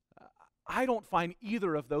 I don't find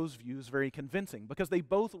either of those views very convincing because they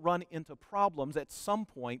both run into problems at some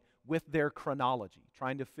point with their chronology,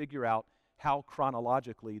 trying to figure out how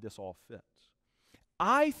chronologically this all fits.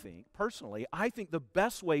 I think the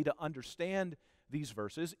best way to understand these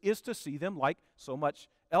verses is to see them, like so much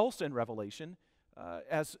else in Revelation,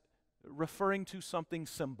 as referring to something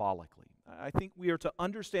symbolically. I think we are to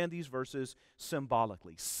understand these verses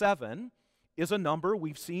symbolically. 7 is a number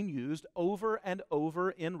we've seen used over and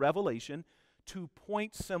over in Revelation to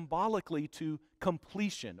point symbolically to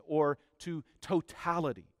completion or to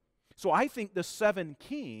totality. So I think the 7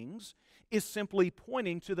 kings is simply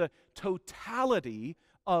pointing to the totality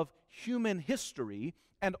of human history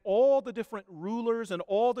and all the different rulers and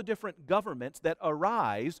all the different governments that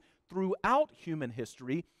arise throughout human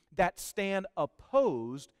history that stand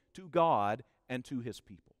opposed to God and to His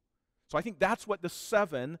people. So I think that's what the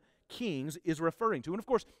 7 kings is referring to. And of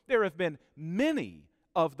course, there have been many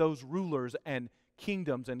of those rulers and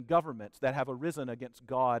kingdoms and governments that have arisen against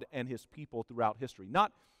God and His people throughout history.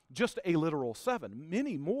 Not just a literal 7,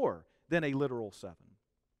 many more than a literal 7.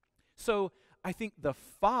 So I think the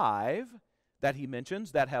 5 that he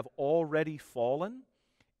mentions that have already fallen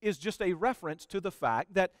is just a reference to the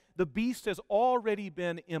fact that the beast has already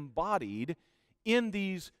been embodied in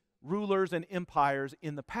these rulers and empires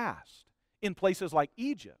in the past, in places like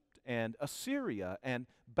Egypt and Assyria and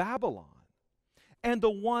Babylon. And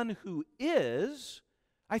the one who is,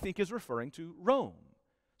 I think, is referring to Rome.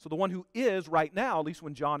 So the one who is right now, at least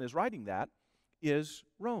when John is writing that, is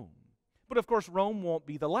Rome. But of course, Rome won't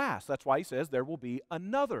be the last. That's why he says there will be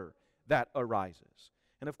another that arises.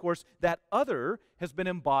 And of course, that other has been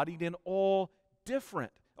embodied in all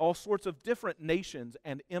sorts of different nations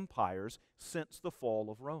and empires since the fall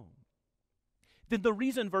of Rome. Then the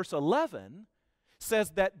reason verse 11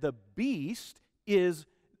 says that the beast is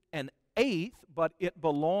an 8th, but it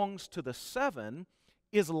belongs to the 7,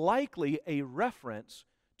 is likely a reference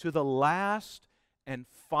to the last and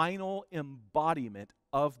final embodiment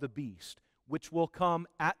of the beast, which will come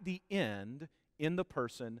at the end in the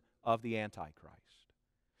person of the Antichrist.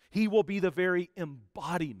 He will be the very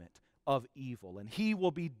embodiment of evil, and he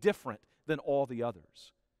will be different than all the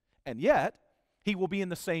others. And yet, he will be in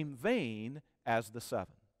the same vein as the 7.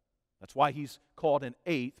 That's why he's called an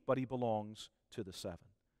 8th, but he belongs to the 7.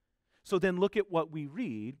 So then look at what we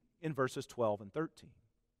read in verses 12 and 13.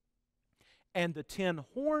 And the 10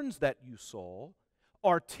 horns that you saw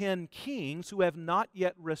are 10 kings who have not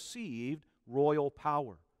yet received royal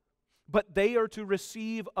power, but they are to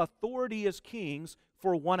receive authority as kings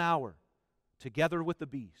for 1 hour, together with the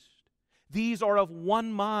beast. These are of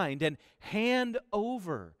one mind and hand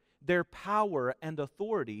over their power and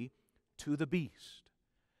authority to the beast.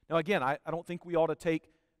 Now again, I don't think we ought to take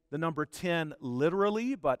the number 10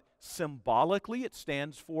 literally, but symbolically it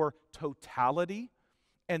stands for totality,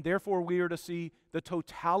 and therefore we are to see the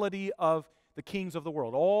totality of the kings of the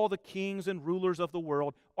world. All the kings and rulers of the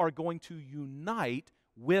world are going to unite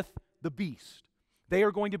with the beast. They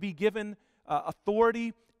are going to be given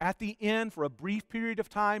authority at the end for a brief period of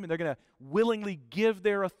time, and they're going to willingly give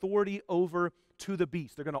their authority over to the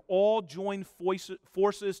beast. They're going to all join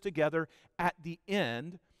forces together at the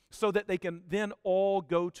end so that they can then all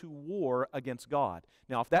go to war against God.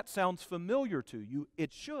 Now, if that sounds familiar to you,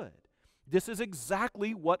 it should. This is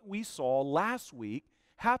exactly what we saw last week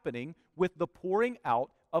happening with the pouring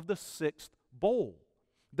out of the 6th bowl.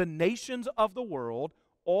 The nations of the world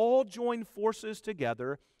all join forces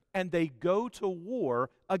together and they go to war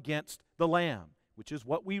against the Lamb, which is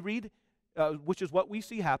what we read, which is what we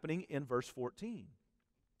see happening in verse 14.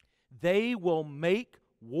 They will make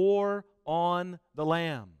war on the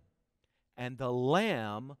Lamb, and the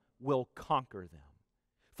Lamb will conquer them.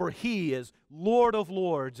 For he is Lord of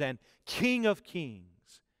lords and King of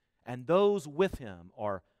kings, and those with him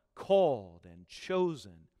are called and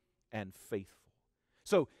chosen and faithful.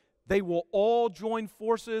 So they will all join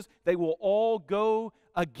forces. They will all go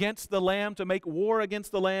against the Lamb to make war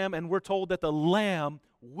against the Lamb, and we're told that the Lamb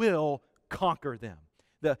will conquer them.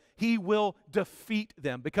 He will defeat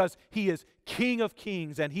them because he is King of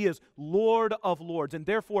kings and he is Lord of lords. And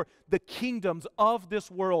therefore, the kingdoms of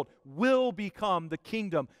this world will become the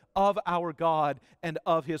kingdom of our God and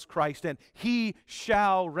of his Christ. And he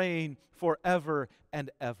shall reign forever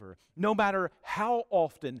and ever. No matter how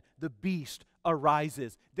often the beast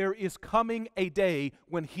arises, there is coming a day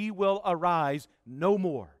when he will arise no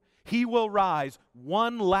more. He will rise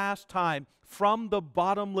one last time from the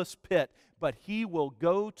bottomless pit, but he will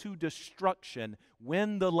go to destruction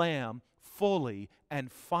when the Lamb fully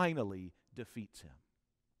and finally defeats him.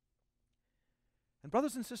 And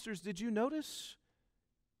brothers and sisters, did you notice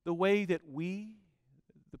the way that we,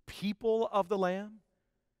 the people of the Lamb,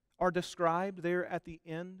 are described there at the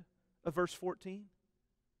end of verse 14?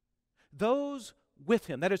 Those with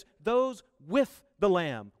him, that is, those with the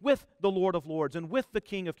Lamb, with the Lord of lords, and with the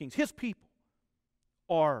King of kings, his people,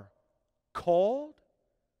 are called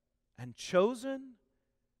and chosen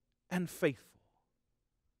and faithful.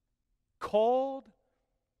 Called,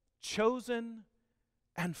 chosen,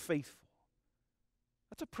 and faithful.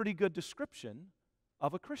 That's a pretty good description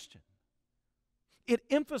of a Christian. It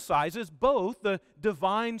emphasizes both the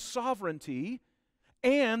divine sovereignty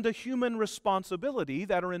and the human responsibility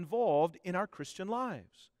that are involved in our Christian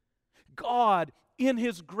lives. God in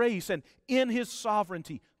His grace and in His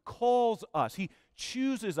sovereignty, calls us. He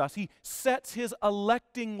chooses us. He sets His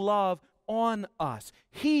electing love on us.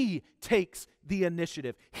 He takes the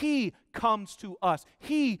initiative. He comes to us.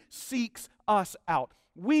 He seeks us out.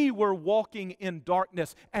 We were walking in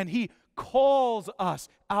darkness, and He calls us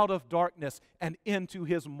out of darkness and into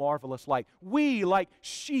His marvelous light. We, like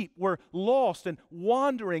sheep, were lost and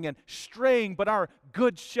wandering and straying, but our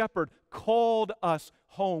good shepherd called us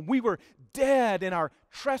home. We were dead in our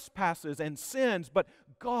trespasses and sins, but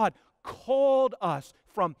God called us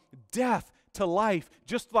from death to life,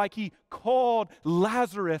 just like He called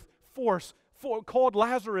Lazarus forth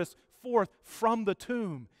from the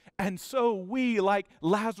tomb. And so we, like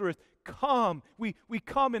Lazarus, come. We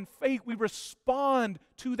come in faith. We respond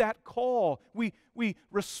to that call. We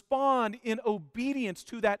respond in obedience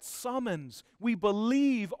to that summons. We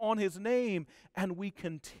believe on His name, and we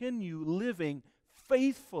continue living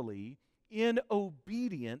faithfully in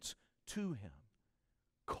obedience to Him.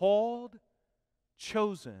 Called,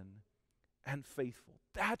 chosen, and faithful.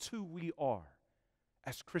 That's who we are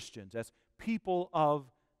as Christians, as people of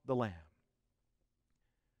the Lamb.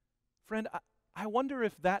 Friend, I wonder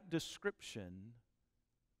if that description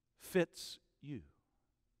fits you.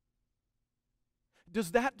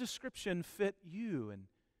 Does that description fit you and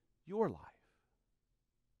your life?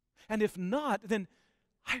 And if not, then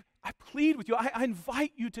I plead with you, I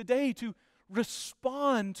invite you today to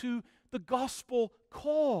respond to the gospel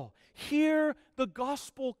call. Hear the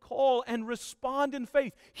gospel call and respond in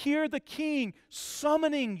faith. Hear the King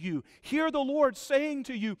summoning you. Hear the Lord saying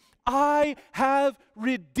to you, I have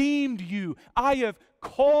redeemed you. I have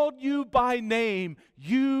called you by name.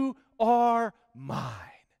 You are mine.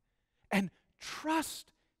 And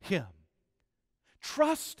trust Him.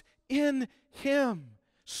 Trust in Him.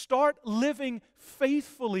 Start living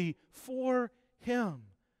faithfully for Him.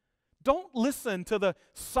 Don't listen to the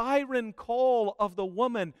siren call of the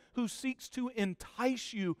woman who seeks to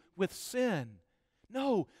entice you with sin.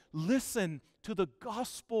 No, listen to the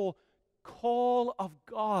gospel call of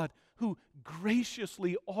God who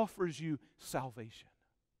graciously offers you salvation.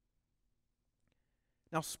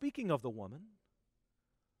 Now, speaking of the woman,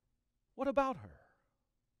 what about her?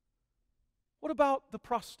 What about the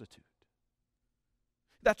prostitute?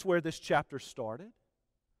 That's where this chapter started.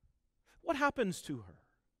 What happens to her?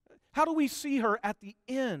 How do we see her at the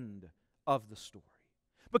end of the story?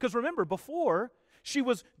 Because remember, before, she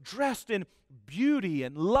was dressed in beauty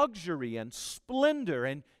and luxury and splendor,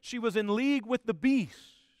 and she was in league with the beast.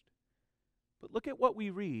 But look at what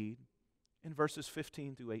we read in verses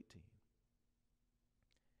 15 through 18.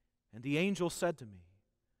 And the angel said to me,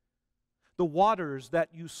 the waters that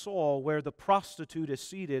you saw where the prostitute is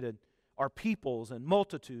seated are peoples and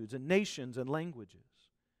multitudes and nations and languages.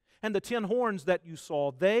 And the 10 horns that you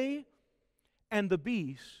saw, they and the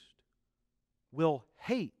beast will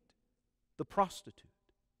hate the prostitute.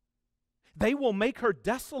 They will make her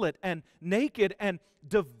desolate and naked and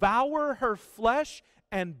devour her flesh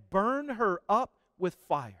and burn her up with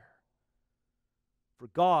fire. For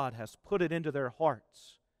God has put it into their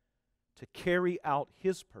hearts to carry out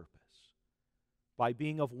His purpose by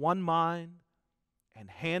being of one mind and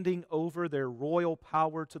handing over their royal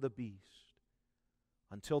power to the beast,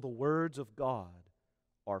 until the words of God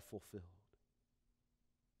are fulfilled.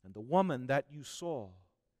 And the woman that you saw,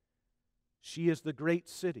 she is the great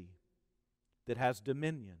city that has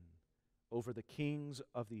dominion over the kings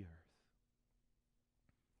of the earth.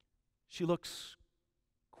 She looks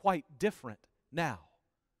quite different now,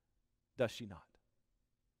 does she not?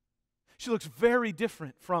 She looks very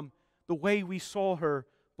different from the way we saw her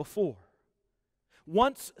before.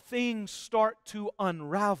 Once things start to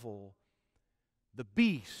unravel, the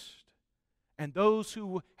beast and those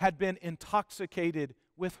who had been intoxicated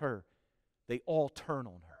with her, they all turn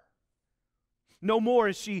on her. No more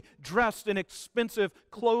is she dressed in expensive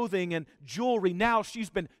clothing and jewelry. Now she's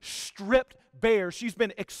been stripped bare. She's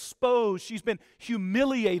been exposed. She's been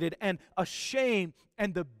humiliated and ashamed,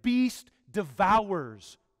 and the beast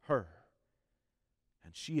devours her.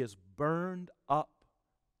 And she is burned up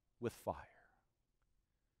with fire.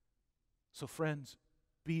 So friends,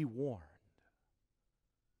 be warned.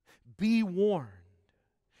 Be warned.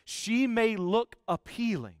 She may look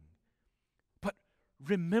appealing, but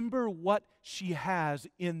remember what she has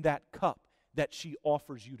in that cup that she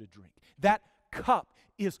offers you to drink. That cup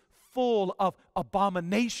is full of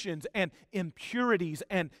abominations and impurities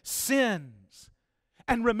and sins.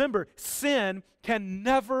 And remember, sin can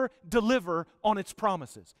never deliver on its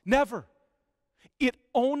promises. Never. It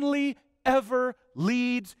only ever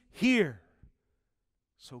leads here.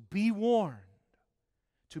 So be warned.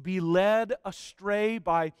 to be led astray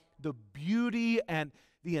by the beauty and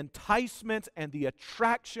the enticements and the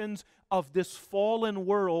attractions of this fallen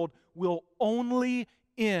world will only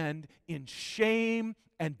end in shame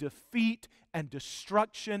and defeat and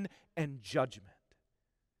destruction and judgment.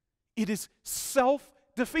 It is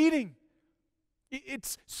self-defeating.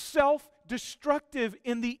 It's self-destructive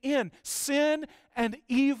in the end. Sin and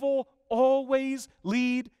evil always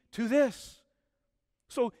lead to this.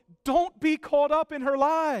 So don't be caught up in her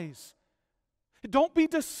lies. Don't be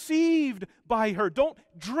deceived by her. Don't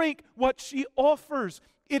drink what she offers.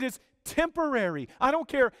 It is temporary. I don't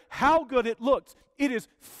care how good it looks. It is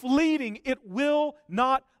fleeting. It will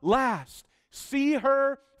not last. See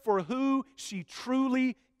her for who she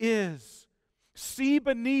truly is. See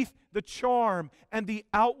beneath the charm and the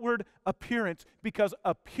outward appearance, because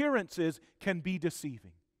appearances can be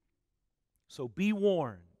deceiving. So be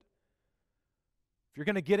warned. If you're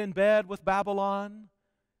going to get in bed with Babylon,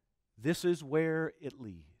 this is where it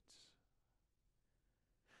leads.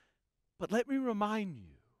 But let me remind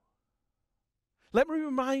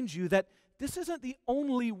you that this isn't the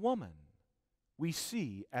only woman we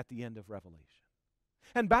see at the end of Revelation.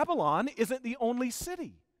 And Babylon isn't the only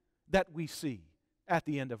city that we see at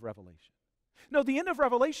the end of Revelation. No, the end of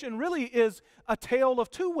Revelation really is a tale of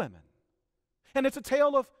two women. And it's a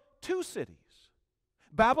tale of two cities,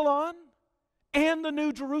 Babylon and the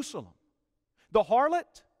New Jerusalem, the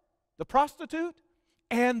harlot, the prostitute,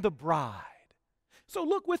 and the bride. So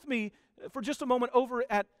look with me for just a moment over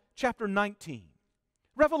at chapter 19.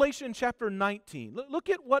 Revelation chapter 19. Look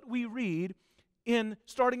at what we read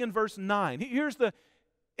starting in verse 9. Here's the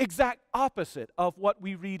exact opposite of what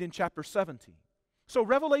we read in chapter 17. So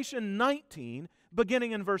Revelation 19,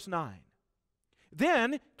 beginning in verse 9.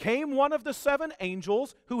 Then came one of the seven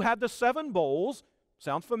angels who had the seven bowls.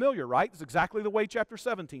 Sounds familiar, right? It's exactly the way chapter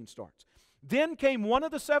 17 starts. Then came one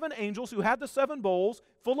of the seven angels who had the seven bowls,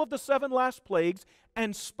 full of the seven last plagues,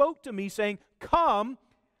 and spoke to me, saying, Come,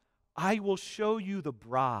 I will show you the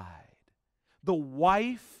bride, the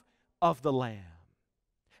wife of the Lamb.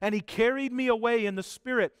 And he carried me away in the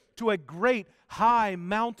Spirit to a great high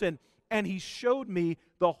mountain, and he showed me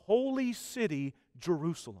the holy city,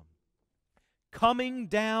 Jerusalem, coming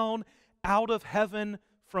down out of heaven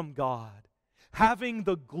from God, having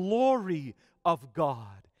the glory of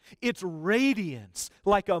God, its radiance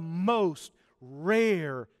like a most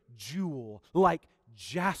rare jewel, like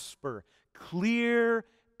jasper, clear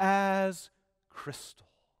as crystal.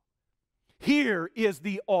 Here is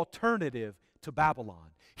the alternative to Babylon.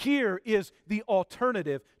 Here is the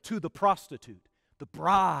alternative to the prostitute, the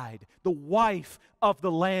bride, the wife of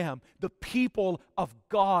the Lamb, the people of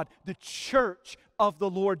God, the church of the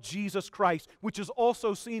Lord Jesus Christ, which is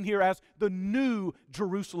also seen here as the New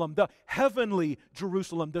Jerusalem, the heavenly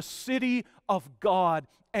Jerusalem, the city of God.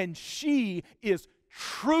 And she is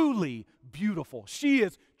truly beautiful. She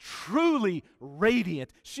is truly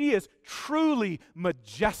radiant. She is truly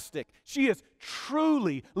majestic. She is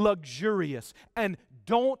truly luxurious. And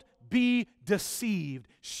don't be deceived.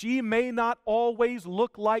 She may not always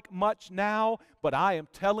look like much now, but I am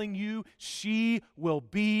telling you, she will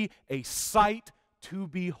be a sight to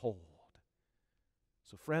behold.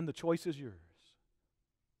 So, friend, the choice is yours.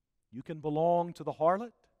 You can belong to the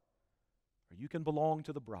harlot, or you can belong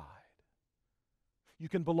to the bride. You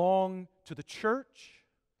can belong to the church,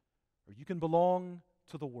 or you can belong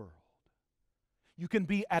to the world. You can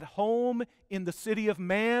be at home in the city of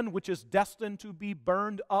man, which is destined to be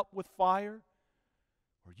burned up with fire,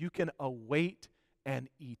 or you can await an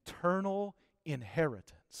eternal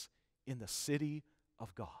inheritance in the city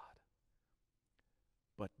of God.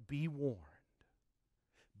 But be warned.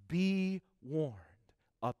 Be warned.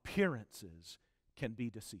 Appearances can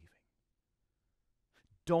be deceiving.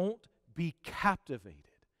 Don't be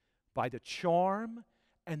captivated by the charm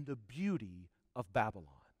and the beauty of Babylon,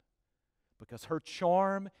 because her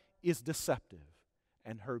charm is deceptive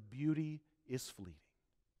and her beauty is fleeting.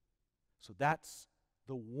 So that's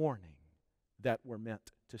the warning that we're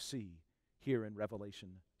meant to see here in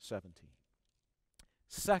Revelation 17.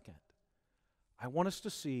 Second, I want us to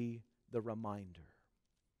see the reminder.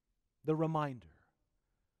 The reminder.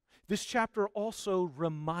 This chapter also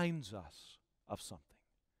reminds us of something.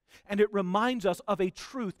 And it reminds us of a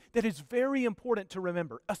truth that is very important to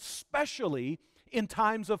remember, especially in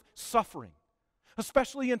times of suffering,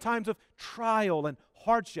 especially in times of trial and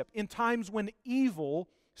hardship, in times when evil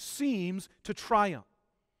seems to triumph.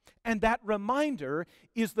 And that reminder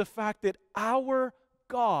is the fact that our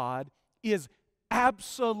God is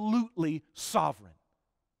absolutely sovereign.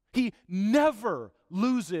 He never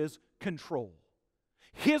loses control.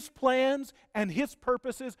 His plans and His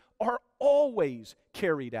purposes are always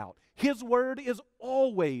carried out. His word is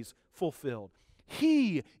always fulfilled.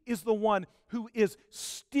 He is the one who is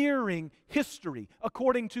steering history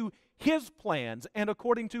according to His plans and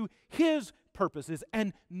according to His purposes,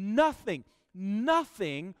 and nothing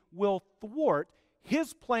will thwart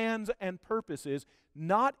His plans and purposes,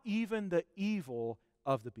 not even the evil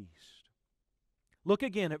of the beast. Look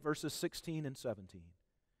again at verses 16 and 17.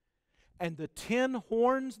 And the 10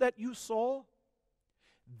 horns that you saw,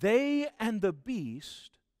 they and the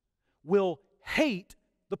beast will hate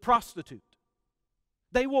the prostitute.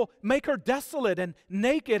 They will make her desolate and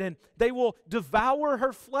naked, and they will devour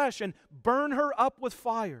her flesh and burn her up with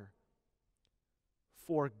fire.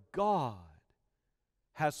 For God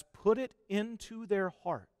has put it into their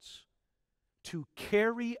hearts to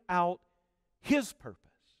carry out His purpose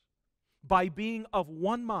by being of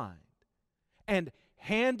one mind and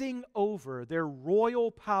handing over their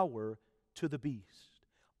royal power to the beast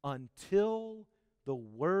until the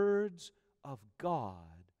words of God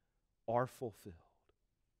are fulfilled.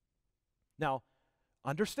 Now,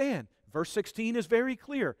 understand, verse 16 is very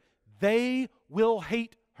clear. They will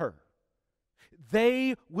hate her.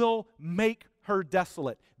 They will make her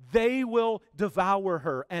desolate. They will devour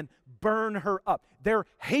her and burn her up. Their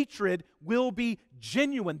hatred will be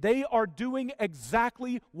genuine. They are doing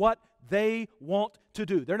exactly what they want to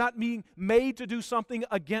do. They're not being made to do something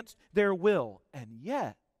against their will. And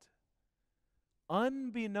yet,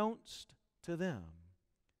 unbeknownst to them,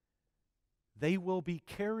 they will be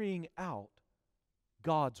carrying out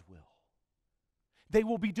God's will. They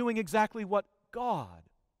will be doing exactly what God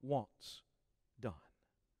wants done.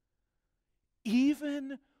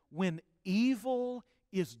 Even when evil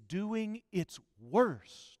is doing its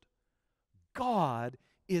worst, God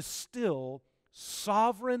is still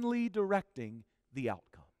sovereignly directing the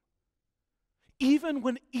outcome. Even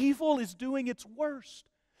when evil is doing its worst,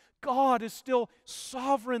 God is still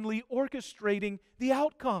sovereignly orchestrating the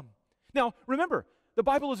outcome. Now, remember, the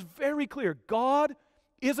Bible is very clear. God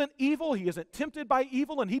isn't evil. He isn't tempted by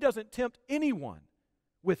evil, and He doesn't tempt anyone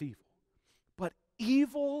with evil. But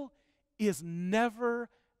evil is never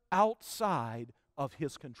outside of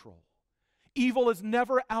His control. Evil is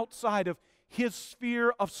never outside of His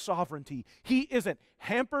sphere of sovereignty. He isn't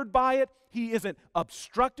hampered by it. He isn't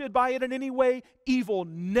obstructed by it in any way. Evil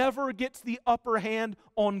never gets the upper hand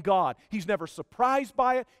on God. He's never surprised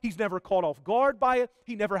by it. He's never caught off guard by it.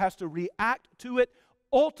 He never has to react to it.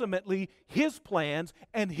 Ultimately, His plans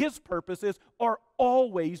and His purposes are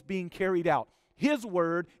always being carried out. His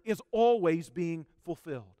word is always being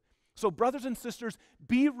fulfilled. So, brothers and sisters,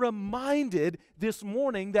 be reminded this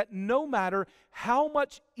morning that no matter how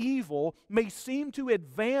much evil may seem to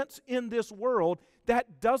advance in this world,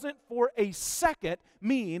 that doesn't for a second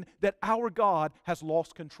mean that our God has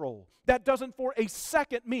lost control. That doesn't for a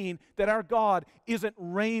second mean that our God isn't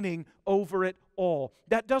reigning over it all.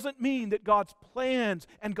 That doesn't mean that God's plans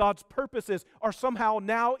and God's purposes are somehow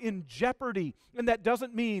now in jeopardy. And that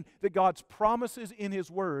doesn't mean that God's promises in His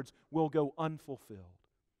words will go unfulfilled.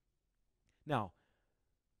 Now,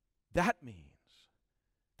 that means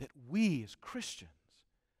that we as Christians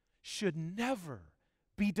should never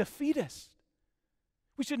be defeatist.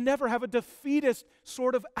 We should never have a defeatist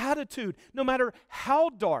sort of attitude, no matter how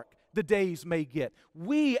dark the days may get.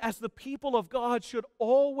 We, as the people of God, should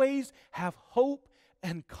always have hope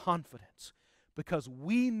and confidence because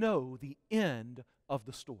we know the end of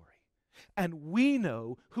the story. And we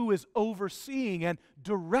know who is overseeing and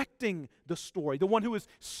directing the story, the one who is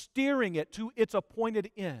steering it to its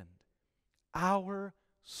appointed end, our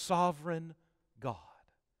sovereign God.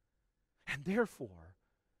 And therefore,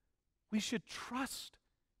 we should trust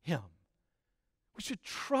Him. We should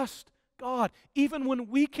trust God. Even when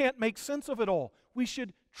we can't make sense of it all, we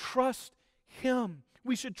should trust Him.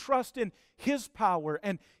 We should trust in His power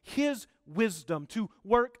and His wisdom to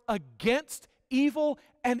work against evil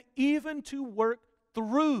and even to work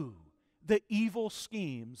through the evil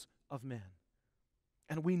schemes of men.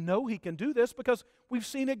 And we know He can do this because we've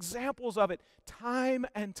seen examples of it time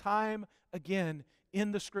and time again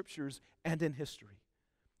in the Scriptures and in history.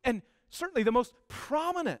 And certainly the most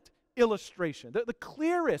prominent illustration, the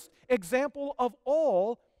clearest example of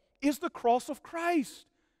all is the cross of Christ.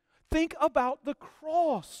 Think about the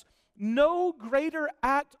cross. No greater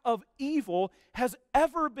act of evil has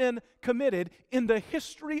ever been committed in the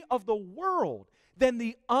history of the world than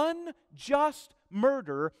the unjust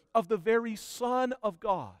murder of the very Son of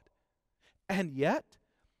God. And yet,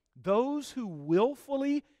 those who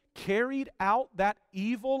willfully carried out that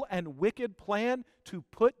evil and wicked plan to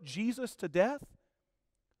put Jesus to death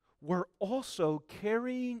were also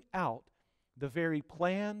carrying out the very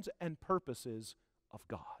plans and purposes of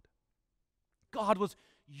God. God was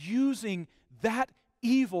using that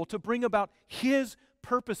evil to bring about His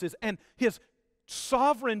purposes, and His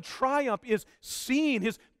sovereign triumph is seen.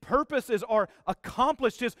 His purposes are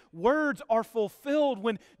accomplished. His words are fulfilled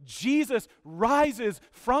when Jesus rises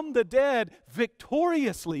from the dead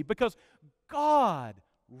victoriously, because God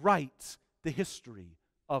writes the history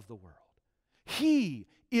of the world. He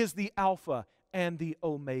is the Alpha and the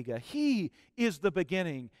Omega. He is the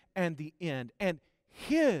beginning and the end, and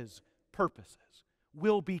His purposes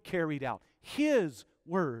will be carried out. His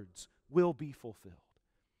words will be fulfilled.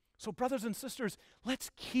 So, brothers and sisters,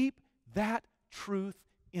 let's keep that truth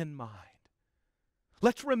in mind.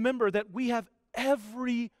 Let's remember that we have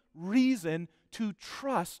every reason to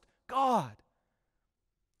trust God.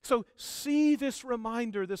 So see this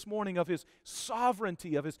reminder this morning of His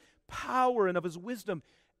sovereignty, of His power, and of His wisdom,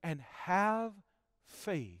 and have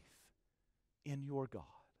faith in your God.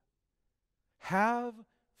 Have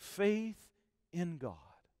faith in God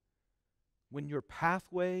when your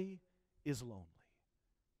pathway is lonely.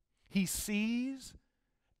 He sees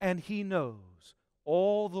and He knows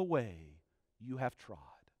all the way you have trod.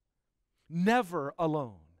 Never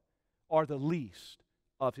alone are the least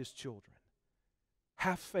of His children.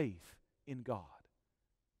 Have faith in God.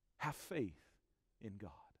 Have faith in God.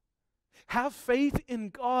 Have faith in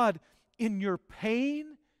God in your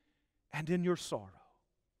pain and in your sorrow.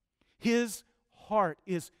 His heart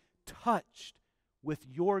is touched with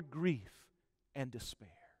your grief and despair.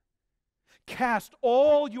 Cast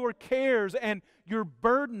all your cares and your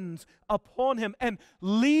burdens upon Him and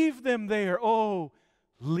leave them there. Oh,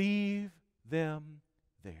 leave them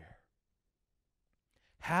there.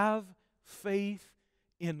 Have faith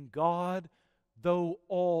in God, though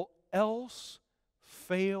all else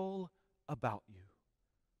fail about you.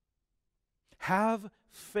 Have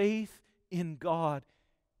faith in God.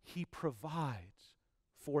 He provides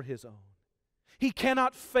for His own. He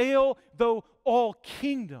cannot fail, though all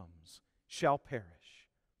kingdoms shall perish.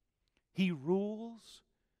 He rules,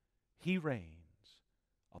 He reigns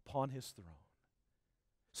upon His throne.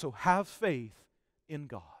 So have faith in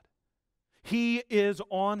God. He is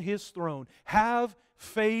on His throne. Have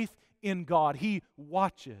faith in God. He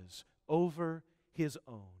watches over His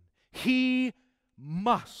own. He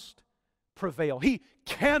must prevail. He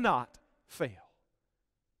cannot fail.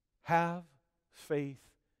 Have faith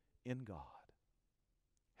in God.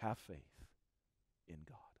 Have faith in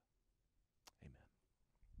God.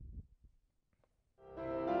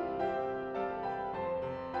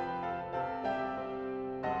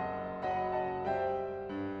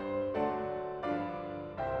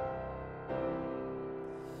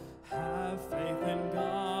 Have faith in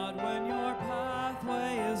God when your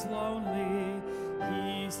pathway is lonely.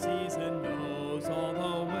 He sees and knows all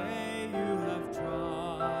the way you have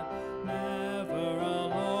trod. Never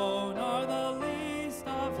alone are the least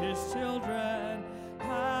of His children.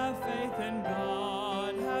 Have faith in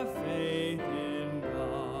God. Have faith in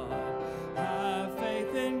God. Have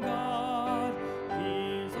faith in God.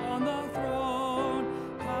 He's on the throne.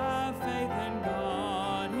 Have faith in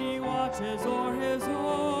God. He watches o'er His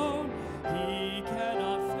own. He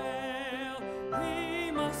cannot fail,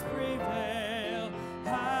 He must prevail.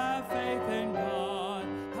 Have faith in God,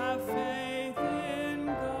 have faith in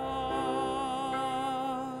God.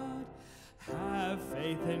 Have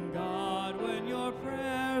faith in God when your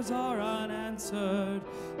prayers are unanswered.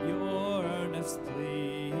 Your earnest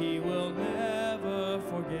plea He will never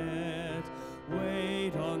forget.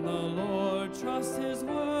 Wait on the Lord, trust His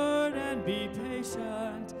word and be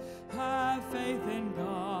patient. Have faith in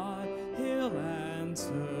God, He'll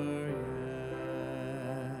answer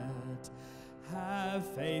yet. Have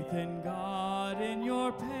faith in God in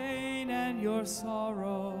your pain and your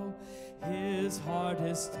sorrow. His heart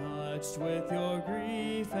is touched with your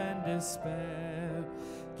grief and despair.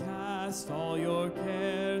 Cast all your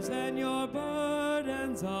cares and your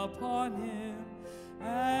burdens upon Him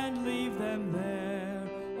and leave them there.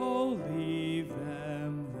 Oh, leave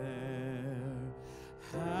them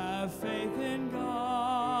there. Have faith in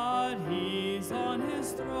God, He's on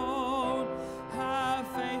His throne. Have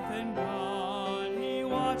faith in God, He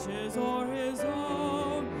watches o'er His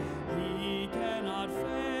own. He cannot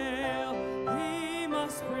fail, He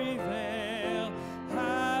must prevail.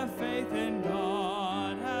 Have faith in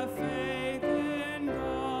God, have faith in God.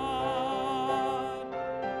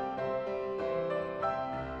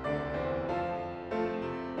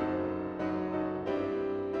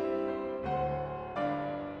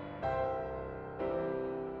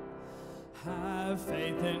 Have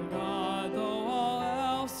faith in God, though all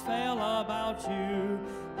else fail about you.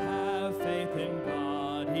 Have faith in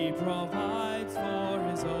God, He provides for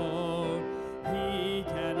His own. He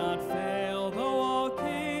cannot fail, though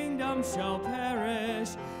kingdom shall perish.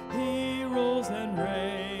 He rules and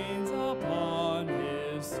reigns upon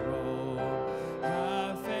his throne.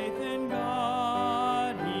 Have faith in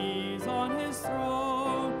God, he's on his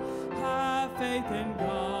throne. Have faith in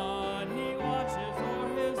God.